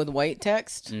black with white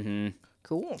text? Mm-hmm.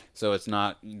 Cool. So it's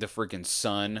not the freaking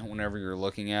sun whenever you're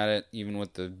looking at it, even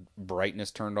with the brightness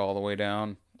turned all the way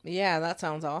down. Yeah, that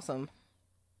sounds awesome.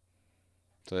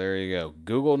 So there you go.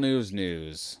 Google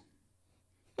News.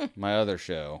 My other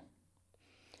show.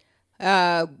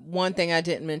 One thing I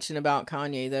didn't mention about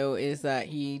Kanye, though, is that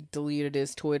he deleted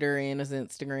his Twitter and his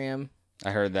Instagram. I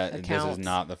heard that accounts. This is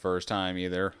not the first time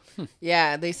either.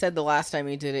 Yeah, they said the last time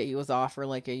he did it, he was off for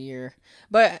like a year.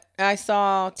 But I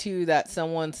saw, too, that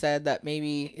someone said that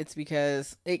maybe it's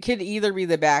because it could either be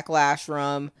the backlash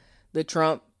from the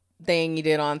Trump thing he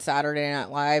did on Saturday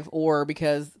Night Live or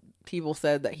because people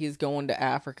said that he's going to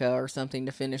Africa or something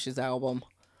to finish his album.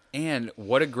 And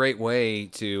what a great way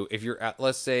to, if you're at,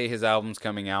 let's say his album's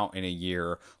coming out in a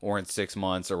year or in 6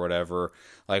 months or whatever,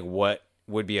 like what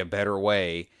would be a better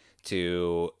way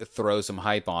to throw some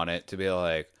hype on it, to be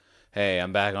like, hey,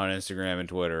 I'm back on Instagram and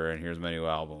Twitter, and here's my new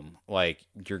album. Like,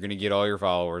 you're going to get all your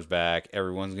followers back.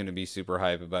 Everyone's going to be super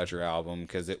hype about your album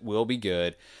because it will be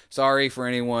good. Sorry for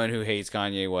anyone who hates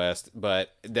Kanye West,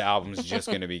 but the album's just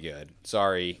going to be good.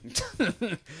 Sorry.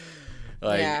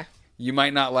 Yeah. You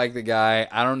might not like the guy.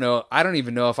 I don't know. I don't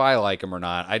even know if I like him or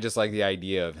not. I just like the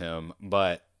idea of him.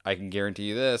 But I can guarantee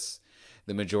you this.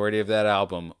 The majority of that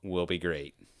album will be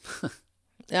great.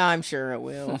 I'm sure it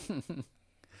will.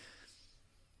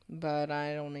 But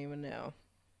I don't even know.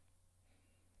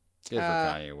 Good for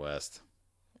Kanye West.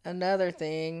 Another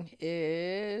thing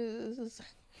is...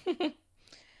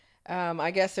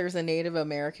 I guess there's a Native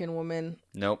American woman.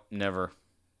 Nope, never.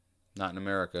 Not in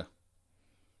America.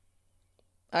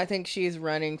 I think she's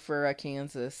running for a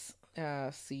Kansas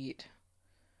seat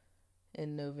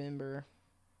in November.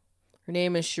 Her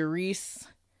name is Sharice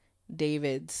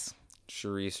Davids.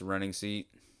 Sharice running seat.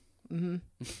 Mm-hmm.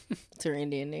 It's her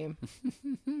Indian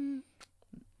name.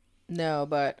 No,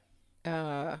 but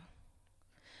yeah,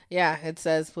 it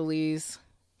says please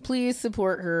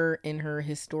support her in her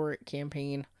historic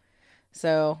campaign.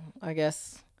 So I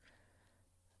guess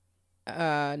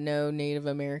no Native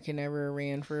American ever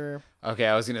ran for. Okay,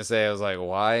 I was gonna say, I was like,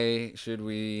 why should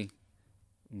we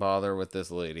bother with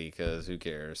this lady? Because who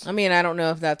cares? I mean, I don't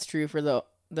know if that's true for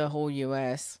the whole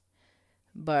U.S.,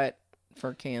 but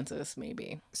for Kansas,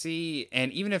 maybe. See,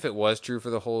 and even if it was true for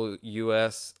the whole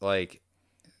U.S., like,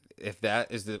 if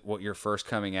that is what you're first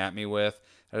coming at me with,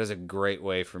 that is a great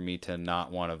way for me to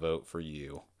not want to vote for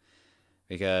you.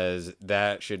 Because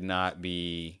that should not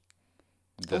be...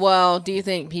 Well, do you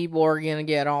think people are going to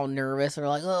get all nervous? Or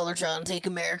like, oh, they're trying to take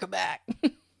America back.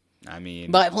 I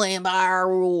mean... by playing by our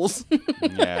rules.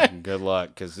 Yeah, good luck,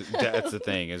 because that's the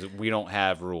thing, is we don't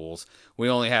have rules. We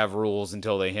only have rules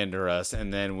until they hinder us,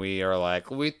 and then we are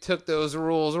like, we took those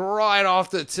rules right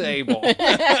off the table.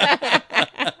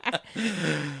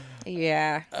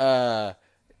 Yeah.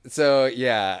 So,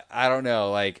 yeah, I don't know.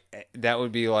 Like, that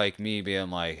would be like me being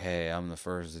like, hey, I'm the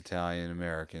first Italian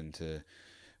American to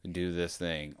do this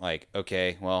thing. Like,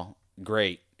 okay, well,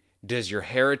 great. Does your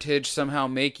heritage somehow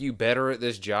make you better at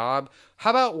this job?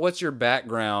 How about what's your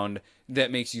background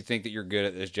that makes you think that you're good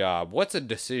at this job? What's a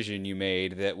decision you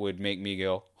made that would make me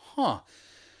go, huh,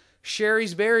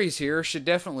 Sherry's Berries here should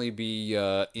definitely be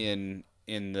in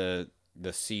the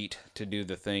seat to do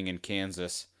the thing in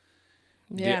Kansas.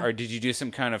 Yeah. Did you do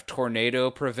some kind of tornado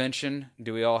prevention?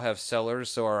 Do we all have cellars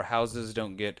so our houses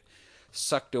don't get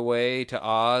sucked away to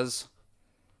Oz?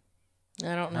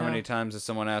 I don't know. How many times has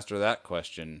someone asked her that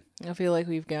question? I feel like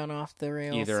we've gone off the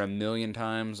rails. Either 1,000,000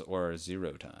 times or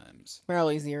 0 times.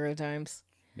 Probably 0 times.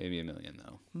 Maybe 1,000,000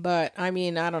 though. But, I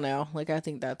mean, I don't know. Like, I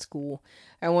think that's cool.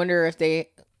 I wonder if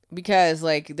because,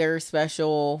 like, there are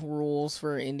special rules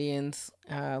for Indians,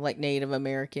 like Native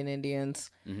American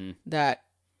Indians, that,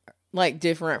 like,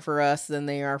 different for us than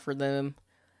they are for them.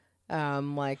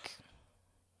 Like,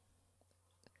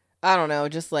 I don't know,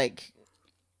 just, like,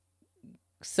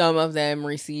 some of them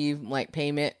receive, like,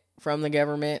 payment from the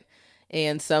government,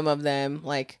 and some of them,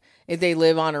 like, if they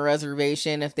live on a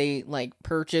reservation, if they, like,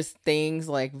 purchase things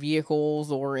like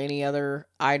vehicles or any other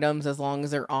items, as long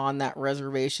as they're on that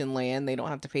reservation land, they don't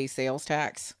have to pay sales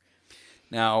tax.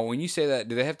 Now, when you say that,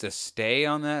 do they have to stay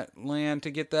on that land to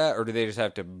get that, or do they just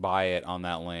have to buy it on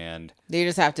that land? They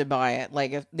just have to buy it.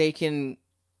 Like, if they can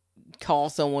call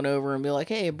someone over and be like,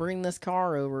 hey, bring this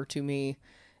car over to me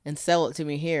and sell it to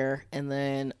me here, and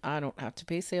then I don't have to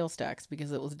pay sales tax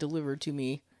because it was delivered to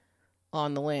me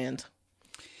on the land.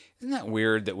 Isn't that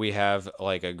weird that we have,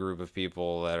 like, a group of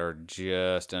people that are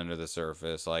just under the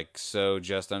surface, like, so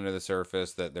just under the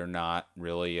surface that they're not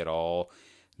really at all,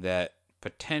 that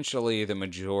potentially the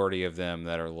majority of them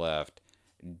that are left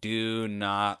do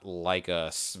not like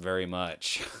us very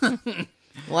much.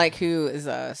 Like, who is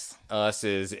us? Us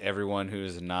is everyone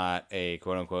who's not a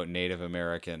quote-unquote Native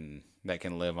American that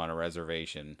can live on a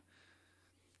reservation.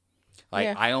 Like,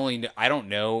 yeah. I don't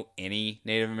know any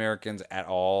Native Americans at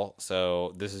all,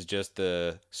 so this is just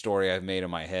the story I've made in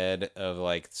my head of,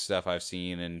 like, stuff I've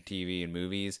seen in TV and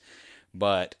movies.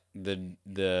 But the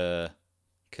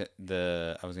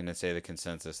I was gonna say the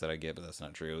consensus that I get, but that's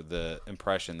not true. The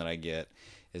impression that I get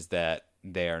is that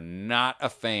they are not a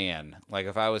fan. Like,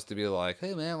 if I was to be like,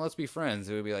 hey man, let's be friends,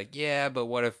 it would be like, yeah, but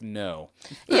what if no?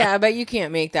 Yeah, but you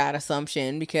can't make that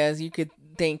assumption, because you could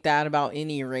think that about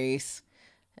any race.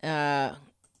 And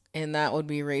that would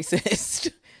be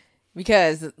racist.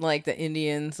 Because, like, the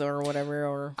Indians or whatever,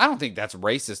 or... I don't think that's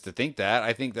racist to think that.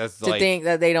 I think that's, to think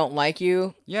that they don't like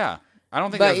you? Yeah. I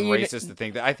don't think that's racist to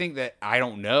think that. I think that I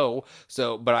don't know.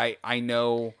 So, but I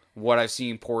know what I've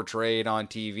seen portrayed on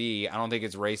TV, I don't think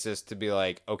it's racist to be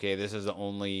like, okay, this is the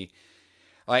only.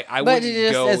 Like, I But to wouldn't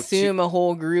just go assume a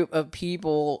whole group of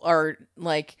people are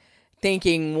like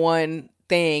thinking one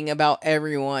thing about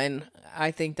everyone,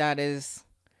 I think that is.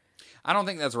 I don't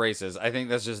think that's racist. I think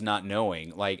that's just not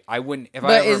knowing. Like, I wouldn't, if I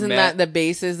But ever isn't that met. the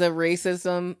basis of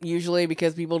racism usually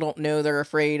because people don't know, they're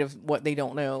afraid of what they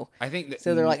don't know. I think that.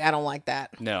 So they're like, I don't like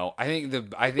that. No, I think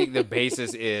the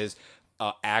basis is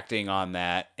acting on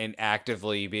that and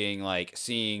actively being like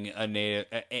seeing a native,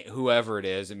 whoever it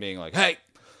is, and being like, hey,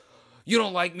 you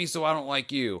don't like me, so I don't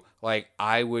like you. Like,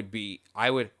 I would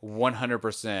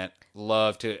 100%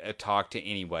 love to talk to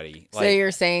anybody. So Like, you're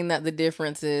saying that the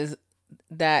difference is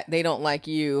that they don't like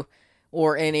you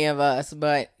or any of us,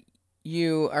 but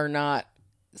you are not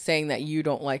saying that you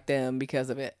don't like them because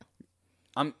of it.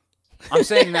 I'm I'm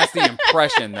saying that's the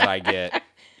impression that I get.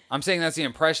 I'm saying that's the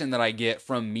impression that I get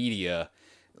from media,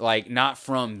 like not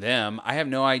from them. I have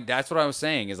no idea. That's what I was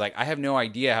saying is like I have no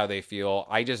idea how they feel.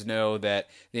 I just know that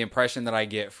the impression that I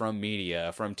get from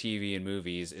media, from TV and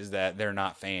movies, is that they're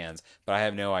not fans. But I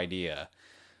have no idea.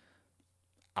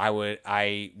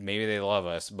 Maybe they love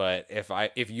us, but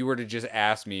if you were to just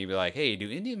ask me, be like, hey, do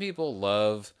Indian people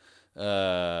love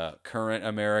current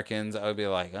Americans? I would be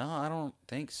like, oh, I don't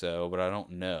think so, but I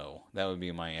don't know. That would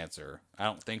be my answer. I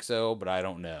don't think so, but I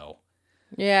don't know.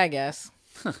 Yeah, I guess.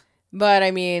 But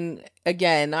I mean,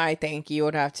 again, I think you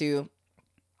would have to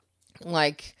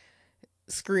like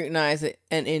scrutinize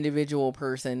an individual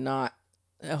person, not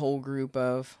a whole group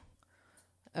of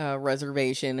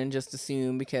reservation, and just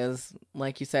assume because,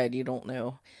 like you said, you don't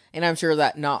know. And I'm sure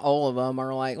that not all of them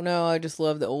are like, no, I just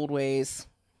love the old ways.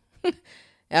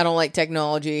 I don't like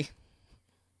technology.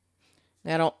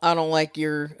 I don't like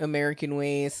your American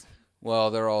ways.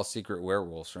 Well, they're all secret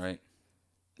werewolves, right?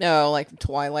 No, like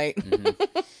Twilight.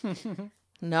 Mm-hmm.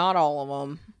 Not all of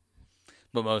them.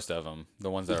 But most of them, the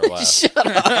ones that are left. Shut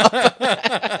up.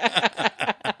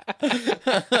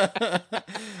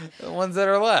 The ones that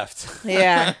are left.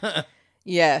 Yeah.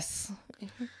 Yes.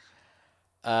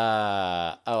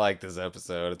 I like this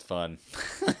episode. It's fun.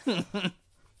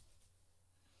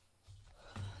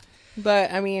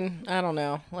 But I mean, I don't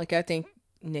know. Like, I think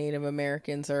Native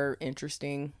Americans are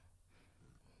interesting.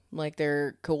 Like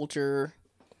their culture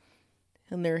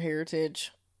and their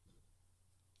heritage.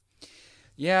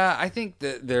 Yeah, I think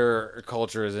that their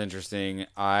culture is interesting.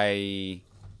 I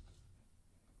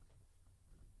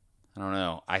don't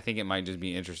know. I think it might just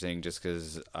be interesting just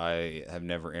because I have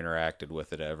never interacted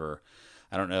with it ever.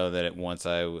 I don't know that once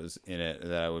I was in it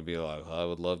that I would be like, I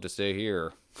would love to stay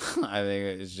here. I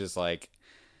think it's just like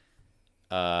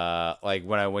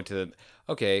when I went to the,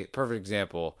 okay, perfect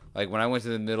example. Like when I went to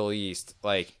the Middle East,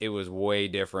 like it was way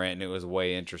different and it was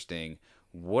way interesting.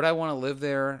 Would I want to live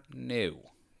there? No.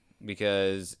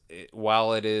 Because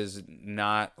while it is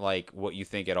not like what you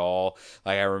think at all,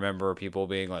 like I remember people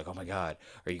being like, "Oh my God,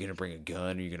 are you gonna bring a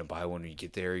gun? Are you gonna buy one when you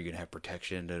get there? Are you gonna have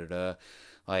protection?" Da da da.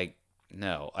 Like,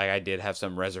 no. Like I did have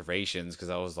some reservations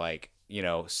because I was like,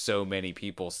 so many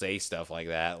people say stuff like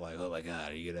that. Like, "Oh my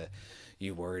God,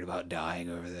 you worried about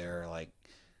dying over there?" Like,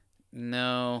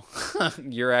 no,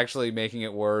 you're actually making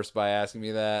it worse by asking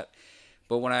me that.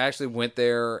 But when I actually went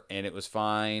there and it was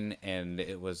fine and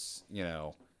it was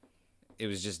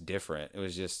just different. It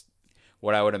was just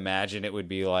what I would imagine it would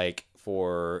be like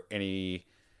for any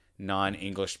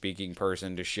non-English speaking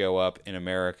person to show up in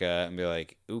America and be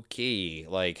like, okay,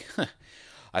 like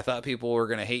I thought people were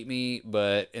gonna hate me,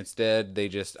 but instead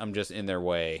I'm just in their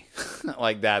way.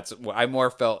 Like that's I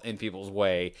more felt in people's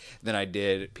way than I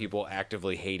did people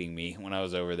actively hating me when I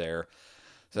was over there.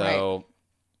 Right. So,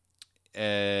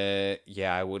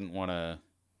 yeah, I wouldn't want to.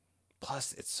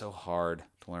 Plus, it's so hard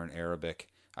to learn Arabic.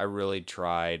 I really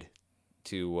tried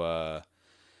to.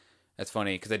 That's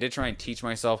funny because I did try and teach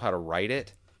myself how to write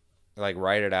it, like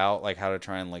write it out, like how to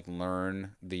try and like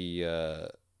learn the.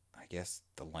 I guess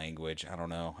the language. I don't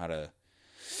know how to.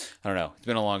 I don't know. It's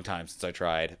been a long time since I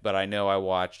tried, but I know I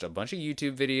watched a bunch of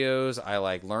YouTube videos. I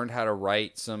like learned how to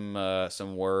write some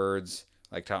words.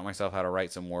 Like taught myself how to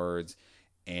write some words,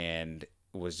 and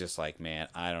was just like, man,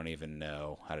 I don't even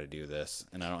know how to do this,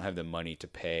 and I don't have the money to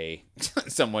pay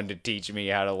someone to teach me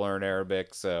how to learn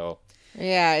Arabic. So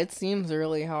Yeah, it seems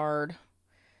really hard.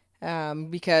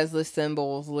 Because the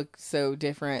symbols look so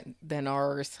different than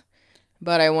ours.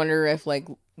 But I wonder if like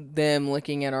them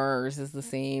looking at ours is the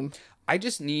same. I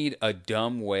just need a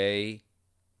dumb way,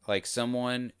 like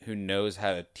someone who knows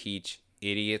how to teach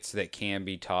idiots that can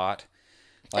be taught.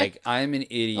 Like I'm an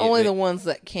idiot. Only the ones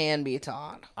that can be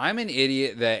taught. I'm an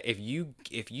idiot that if you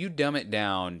dumb it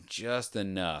down just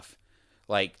enough,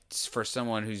 like for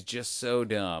someone who's just so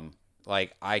dumb,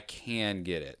 like, I can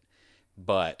get it,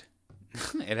 but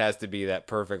it has to be that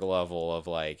perfect level of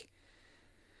like,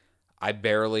 I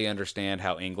barely understand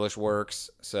how English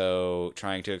works, so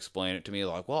trying to explain it to me,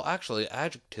 like, well, actually,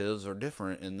 adjectives are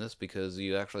different in this because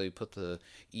you actually put the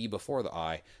E before the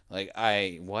I. Like,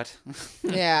 what?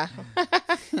 Yeah.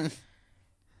 I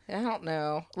don't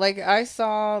know. Like, I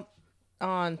saw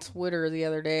on Twitter the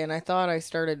other day, and I thought I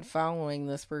started following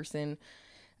this person,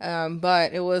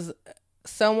 but it was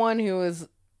someone who was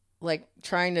like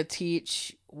trying to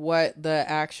teach what the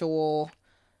actual,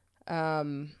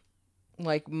 um,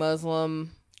 like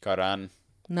Muslim, Quran.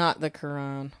 not the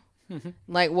Quran,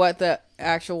 like what the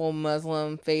actual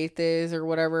Muslim faith is or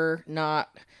whatever, not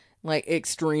like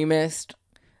extremist.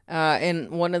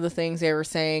 And one of the things they were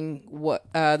saying, what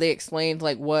they explained,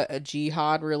 like what a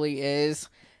jihad really is,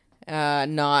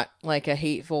 not like a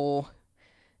hateful,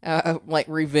 like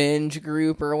revenge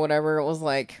group or whatever. It was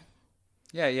like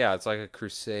Yeah, it's like a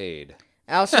crusade.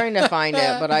 I was trying to find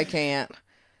it, but I can't.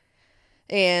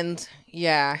 And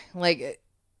yeah, like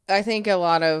I think a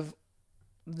lot of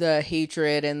the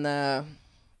hatred and the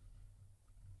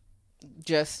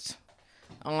just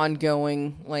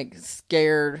ongoing like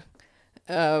scared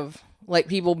of like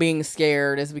people being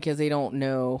scared is because they don't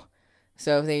know.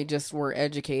 So if they just were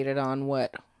educated on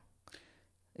what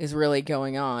is really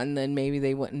going on, then maybe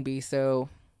they wouldn't be so.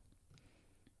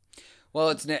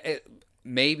 Well,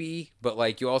 maybe, but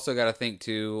like you also got to think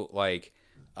too. Like,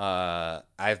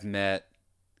 I've met,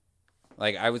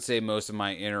 like, I would say most of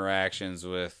my interactions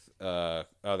with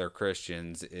other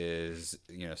Christians is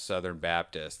Southern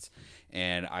Baptists,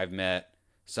 and I've met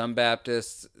some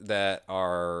Baptists that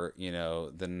are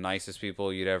the nicest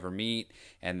people you'd ever meet,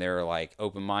 and they're like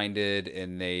open minded,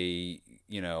 and they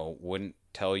wouldn't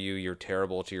tell you you're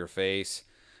terrible to your face.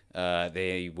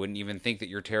 They wouldn't even think that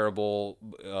you're terrible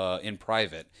in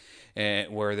private.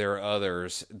 And where there are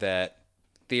others that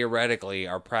theoretically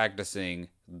are practicing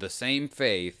the same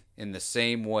faith in the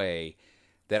same way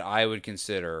that I would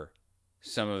consider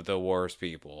some of the worst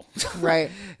people. Right.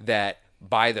 That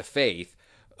by the faith,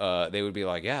 they would be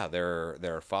like, yeah,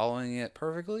 they're following it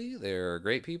perfectly. They're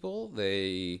great people.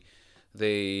 They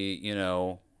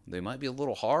might be a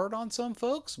little hard on some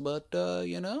folks, but Their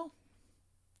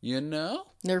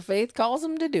faith calls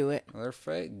them to do it. their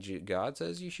faith. God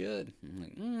says you should. I'm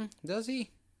like, does he?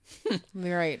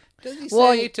 Right. Does he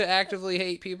Well, say to actively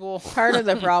hate people? part of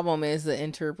the problem is the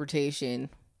interpretation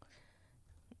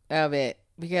of it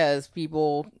because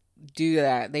people do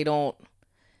that. They don't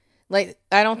like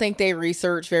I don't think they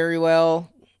research very well.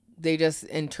 They just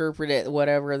interpret it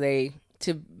whatever they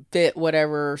to fit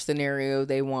whatever scenario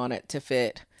they want it to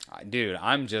fit. Dude,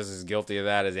 I'm just as guilty of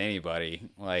that as anybody.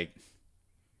 Like,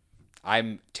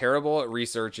 I'm terrible at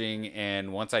researching,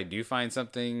 and once I do find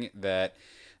something that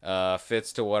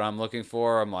fits to what I'm looking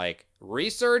for, I'm like,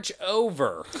 research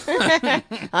over.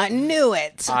 I knew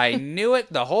it. I knew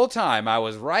it the whole time. I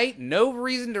was right. No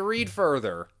reason to read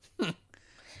further.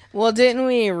 Well, didn't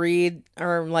we read,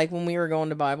 or like when we were going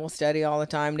to Bible study all the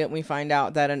time, didn't we find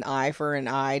out that an eye for an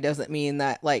eye doesn't mean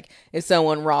that, like, if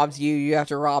someone robs you, you have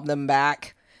to rob them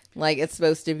back? Like, it's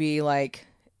supposed to be like,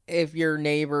 if your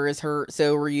neighbor is hurt,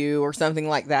 so are you, or something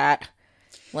like that.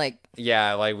 Like,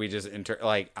 yeah, like we just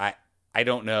I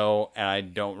don't know, and I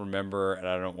don't remember, and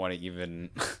I don't want to even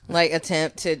like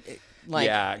attempt to, like,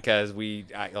 yeah, because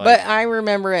but I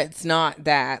remember it's not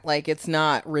that. Like, it's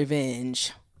not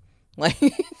revenge. Like,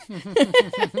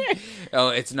 oh,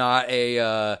 it's not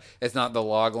the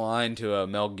log line to a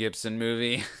Mel Gibson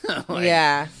movie. Like,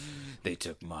 yeah. they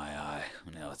took my eye.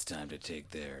 Now it's time to take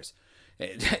theirs.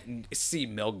 See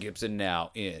Mel Gibson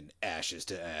now in Ashes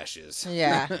to Ashes.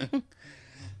 Yeah.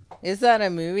 Is that a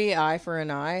movie, Eye for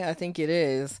an Eye? I think it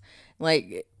is.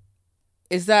 Like,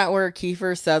 is that where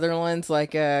Kiefer Sutherland's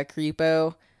like a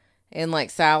creepo? And like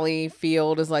Sally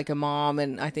Field is like a mom,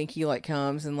 and I think he like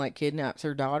comes and like kidnaps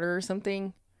her daughter or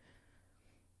something.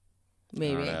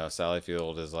 Maybe. I don't know. Sally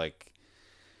Field is like,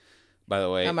 by the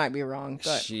way, I might be wrong,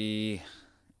 but she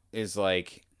is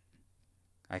like,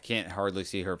 I can't hardly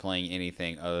see her playing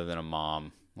anything other than a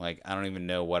mom. Like, I don't even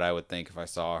know what I would think if I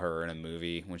saw her in a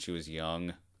movie when she was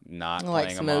young, not like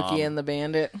playing a mom. Smokey and the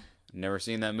Bandit. Never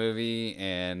seen that movie,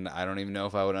 and I don't even know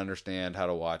if I would understand how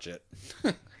to watch it.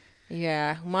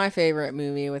 Yeah, my favorite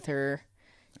movie with her.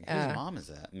 Whose mom is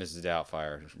that? Mrs.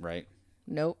 Doubtfire, right?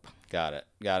 Nope. Got it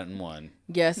in one.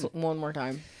 Guess one more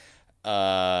time.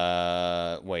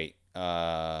 Wait.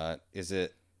 Is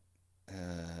it?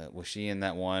 Was she in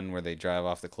that one where they drive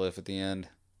off the cliff at the end?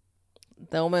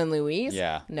 Thelma and Louise?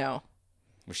 Yeah. No.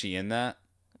 Was she in that?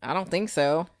 I don't think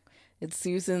so. It's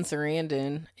Susan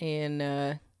Sarandon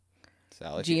and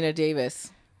Sally Gina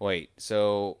Davis. Wait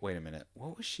a minute.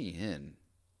 What was she in?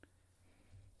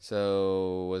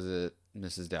 So, was it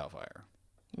Mrs. Doubtfire?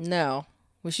 No.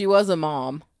 Well, she was a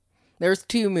mom. There's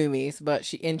 2 movies, but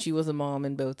she was a mom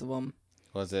in both of them.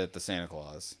 Was it the Santa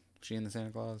Claus? Was she in the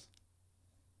Santa Claus?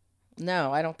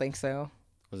 No, I don't think so.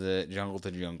 Was it Jungle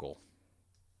to Jungle?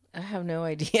 I have no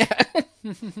idea.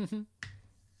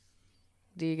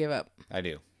 Do you give up? I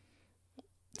do.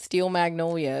 Steel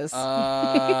Magnolias.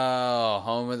 Oh,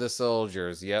 Home of the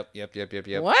Soldiers. Yep.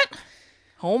 What?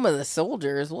 Home of the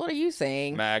Soldiers? What are you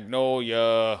saying?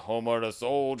 Magnolia, Home of the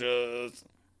Soldiers.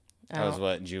 That was Oh,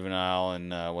 what Juvenile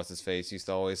and what's his face used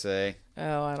to always say.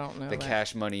 I don't know The that.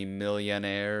 Cash Money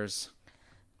Millionaires.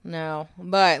 No,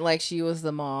 but like she was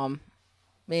the mom.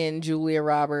 And Julia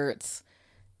Roberts,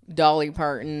 Dolly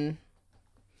Parton,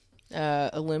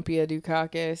 Olympia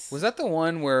Dukakis. Was that the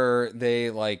one where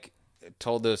they like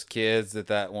told those kids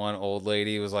that one old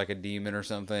lady was like a demon or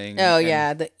something? Oh,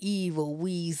 yeah, the evil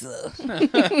Weezer.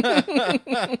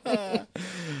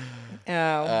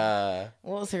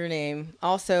 What was her name?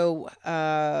 Also,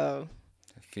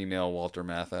 Female Walter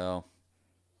Matthau.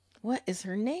 what is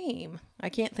her name? I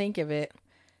can't think of it.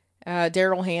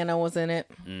 Daryl Hannah was in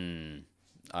it.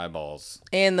 Eyeballs.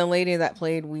 And the lady that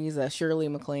played Weezer, Shirley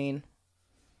MacLaine.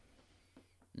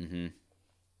 Mm-hmm.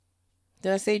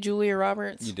 Did I say Julia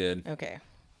Roberts? You did. Okay.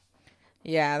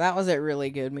 Yeah, that was a really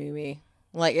good movie.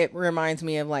 Like, it reminds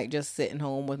me of, like, just sitting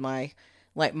home with my,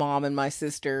 like, mom and my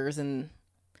sisters and,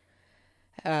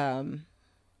 I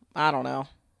don't know.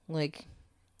 Like,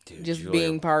 Dude, just Julia,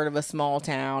 being part of a small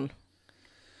town.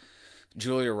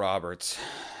 Julia Roberts.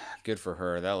 Good for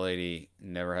her. That lady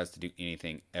never has to do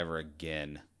anything ever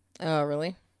again. Oh,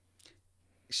 really?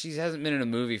 She hasn't been in a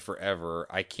movie forever.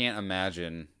 I can't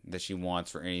imagine that she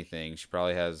wants for anything. She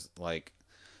probably has, like,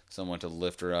 someone to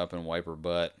lift her up and wipe her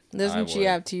butt. Doesn't she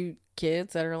have 2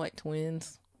 kids that are, like,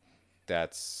 twins?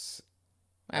 That's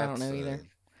I don't know either.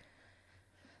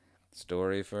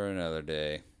 Story for another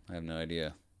day. I have no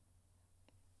idea.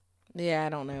 Yeah, I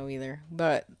don't know either.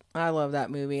 But I love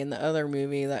that movie. And the other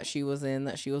movie that she was in,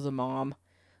 that she was a mom,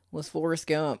 was Forrest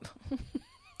Gump.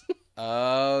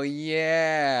 Oh,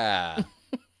 yeah.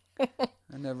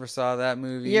 I never saw that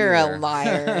movie You're either. a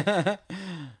liar.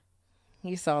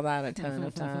 You saw that a ton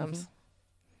of times.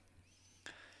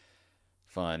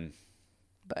 Fun.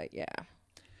 But yeah,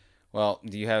 Well,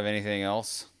 do you have anything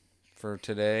else for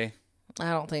today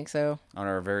I don't think so. on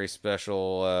our very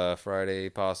special Friday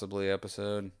possibly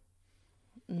episode?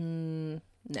 No.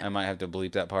 I might have to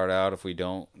bleep that part out if we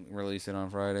don't release it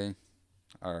on Friday.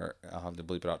 Or I'll have to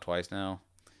bleep it out twice now.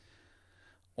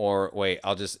 Or wait,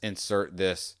 I'll just insert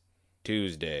this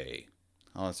Tuesday.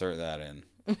 I'll insert that in.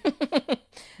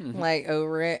 Like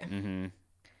over it. Mm-hmm.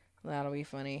 That'll be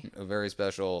funny. A very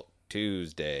special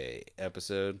Tuesday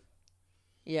episode.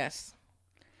 Yes.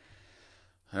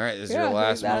 All right, this is your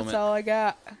last that's moment. all I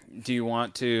got. Do you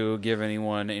want to give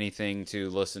anyone anything to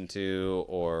listen to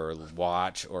or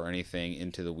watch or anything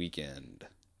into the weekend?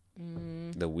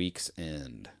 The week's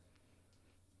end.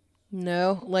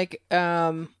 No, like,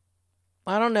 I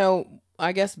don't know.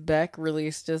 I guess Beck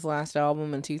released his last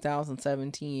album in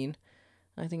 2017.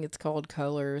 I think it's called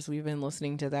Colors. We've been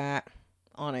listening to that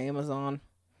on Amazon.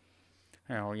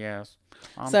 Hell yes.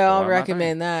 So I'll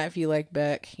recommend that if you like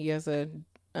Beck.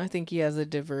 I think he has a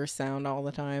diverse sound all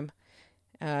the time.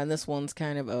 And this one's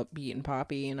kind of upbeat and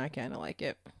poppy, and I kind of like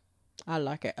it. I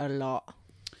like it a lot.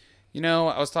 You know,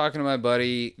 I was talking to my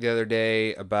buddy the other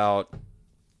day about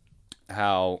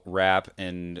how rap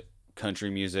and country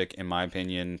music, in my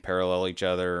opinion, parallel each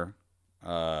other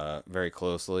very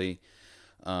closely.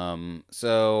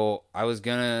 So I was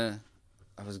gonna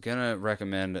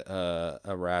recommend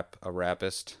a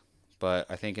rapist, but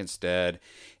I think instead,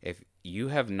 if you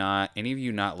have any of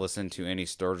you not listened to any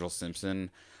Sturgill Simpson,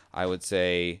 I would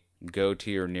say go to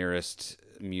your nearest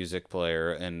music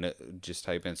player and just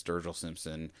type in Sturgill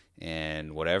Simpson,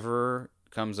 and whatever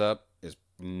comes up is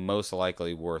most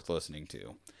likely worth listening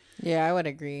to. Yeah, I would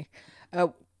agree.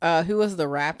 Who was the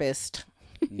rappist?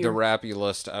 The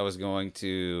rapulist I was going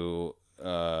to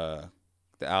the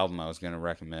album I was going to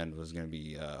recommend was going to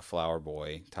be Flower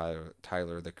Boy,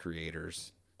 Tyler the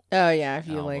Creator's. Oh, yeah, if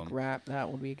you album. like rap,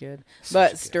 that would be good. Such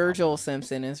But a good Sturgill album.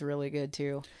 Simpson is really good,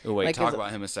 too. Oh, wait, Like, talk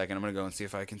about him a second. I'm going to go and see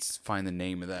if I can find the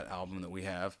name of that album that we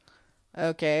have.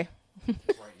 Okay. Right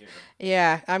here.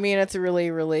 Yeah, I mean, it's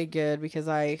really, really good because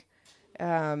I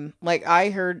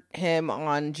heard him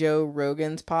on Joe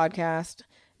Rogan's podcast,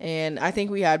 and I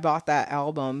think we had bought that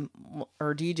album,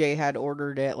 or DJ had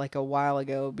ordered it like a while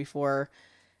ago before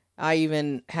I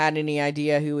even had any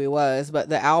idea who he was. But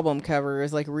the album cover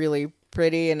is like really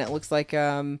pretty, and it looks like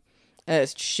a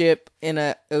ship in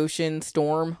a ocean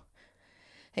storm.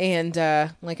 And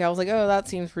like I was like, oh, that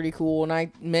seems pretty cool, and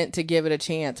I meant to give it a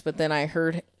chance, but then I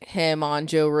heard him on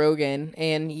Joe Rogan,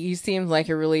 and he seems like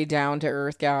a really down to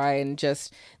earth guy, and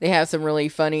just they have some really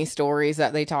funny stories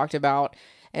that they talked about.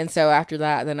 And so after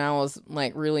that, then I was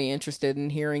like really interested in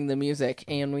hearing the music,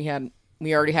 and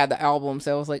we already had the album,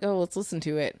 so I was like, oh, let's listen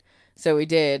to it. So we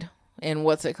did. And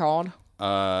what's it called?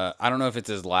 I don't know if it's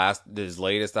his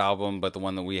latest album, but the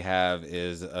one that we have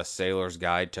is A Sailor's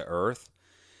Guide to Earth.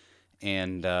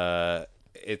 And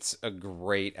it's a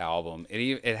great album.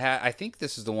 I think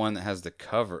this is the one that has the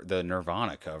cover, the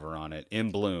Nirvana cover on it. In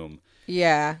Bloom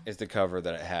Yeah. is the cover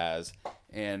that it has.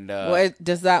 And What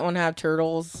does that one have?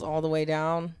 Turtles all the way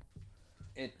down?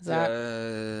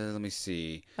 let me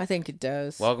see. I think it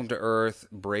does. Welcome to Earth,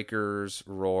 Breakers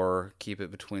Roar, Keep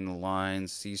It Between the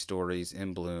Lines, Sea Stories,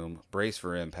 In Bloom, Brace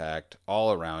for Impact,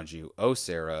 All Around You, Oh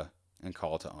Sarah, and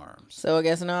Call to Arms. So I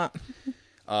guess not.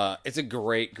 It's a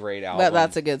great album. But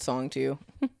that's a good song too.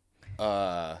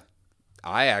 I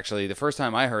actually, the first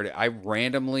time I heard it, I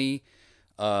randomly,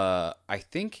 I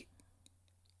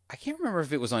can't remember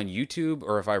if it was on YouTube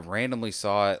or if I randomly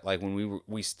saw it like when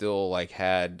we still like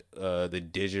had the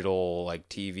digital like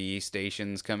TV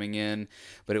stations coming in,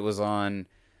 but it was on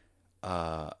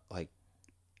like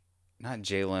not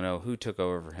Jay Leno, who took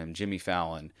over for him, Jimmy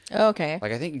Fallon. Oh, okay.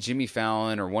 Like I think Jimmy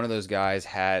Fallon or one of those guys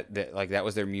had that, like that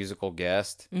was their musical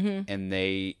guest, and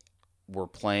they were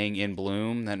playing In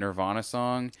Bloom, that Nirvana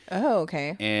song. Oh,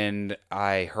 okay. And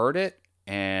I heard it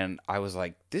and I was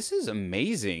like, this is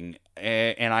amazing.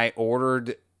 And I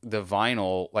ordered the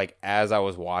vinyl like as I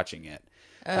was watching it.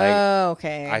 Oh,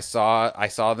 okay. I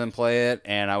saw them play it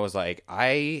and I was like,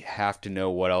 I have to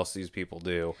know what else these people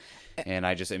do. And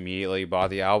I just immediately bought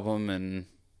the album and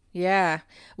yeah.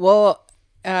 Well,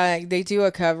 they do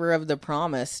a cover of The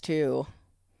Promise too.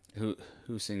 Who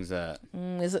sings that?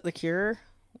 Is it The Cure?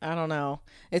 I don't know.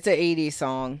 It's an 80s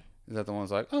song. Is that the one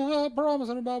that's like, oh, I promise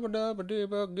and baba dabba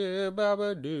dibba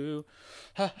baba do,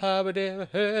 ha ha ba dabba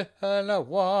hey, and I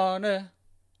wanna,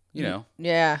 you know.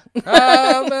 Yeah.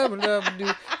 No,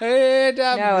 No,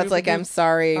 it's like I'm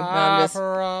sorry. I'm just.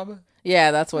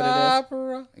 Yeah, that's what it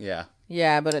is. Yeah.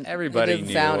 Yeah, but Everybody it doesn't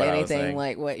knew sound what I was anything saying.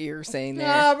 like what you're saying there.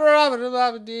 I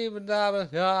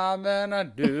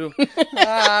do.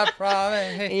 I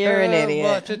promise. You're an idiot.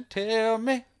 What you tell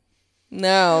me.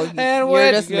 No,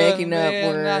 you're just making up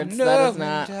words. That is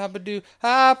not.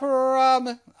 I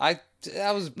promise.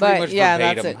 That was pretty much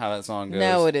verbatim how that song goes.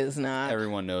 No, it is not.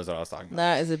 Everyone knows what I was talking about.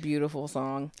 That is a beautiful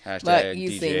song. Hashtag but he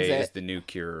DJ sings is it. the new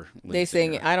Cure. They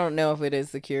sing it. I don't know if it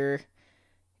is The Cure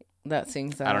that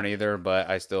sings that. I don't either, but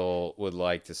I still would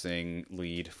like to sing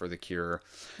lead for The Cure.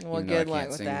 Well, good luck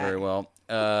with that. Very well.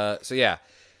 So yeah,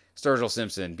 Sturgill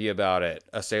Simpson, Be About It,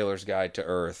 A Sailor's Guide to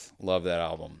Earth. Love that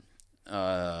album.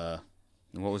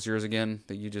 What was yours again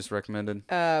that you just recommended?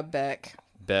 Beck.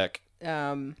 Beck.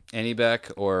 Any Beck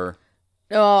or?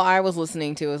 Oh, I was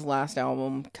listening to his last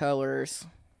album, Colors.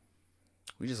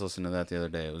 We just listened to that the other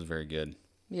day. It was very good.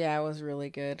 Yeah, it was really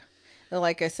good.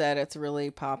 Like I said, it's really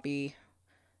poppy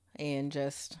and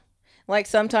just like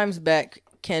sometimes Beck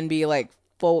can be like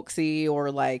folksy or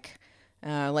like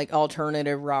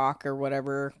alternative rock or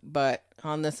whatever, but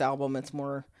on this album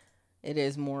it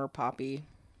is more poppy.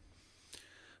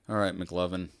 All right,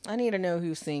 McLovin. I need to know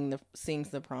who sings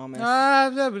The Promise.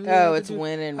 Oh, it's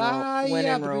When in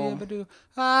Rome.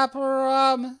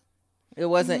 It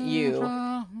wasn't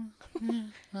you.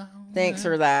 Thanks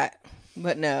for that.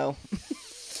 But no.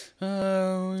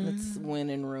 It's When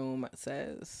in Rome, it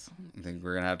says. I think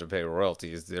we're going to have to pay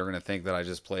royalties. They're going to think that I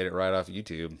just played it right off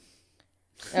YouTube.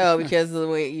 Oh, because of the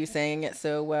way you sang it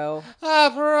so well.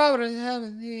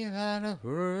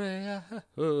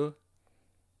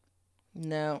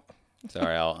 No.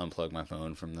 Sorry, I'll unplug my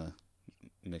phone from the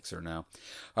mixer now.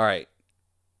 All right.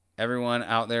 Everyone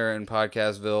out there in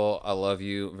Podcastville, I love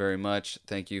you very much.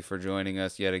 Thank you for joining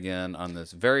us yet again on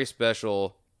this very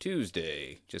special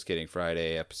Tuesday, just kidding,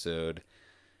 Friday episode.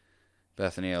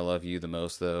 Bethany, I love you the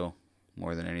most, though,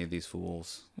 more than any of these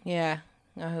fools. Yeah,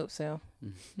 I hope so.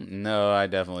 No, I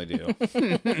definitely do.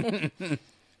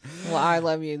 Well, I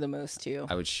love you the most, too.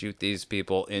 I would shoot these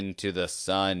people into the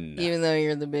sun. Even though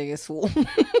you're the biggest fool.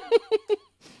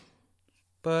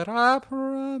 But I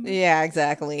promise. Yeah,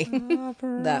 exactly. I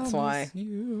That's why.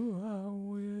 You I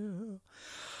will.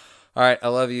 All right, I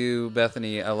love you,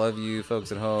 Bethany. I love you,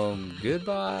 folks at home.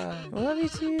 Goodbye. Love you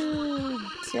too.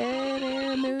 Dead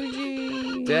air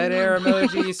emoji. Dead air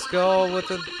emoji. Skull with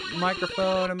the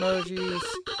microphone emojis.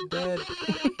 Dead.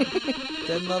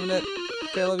 Dead and loving it.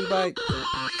 Okay, I love you. Bye.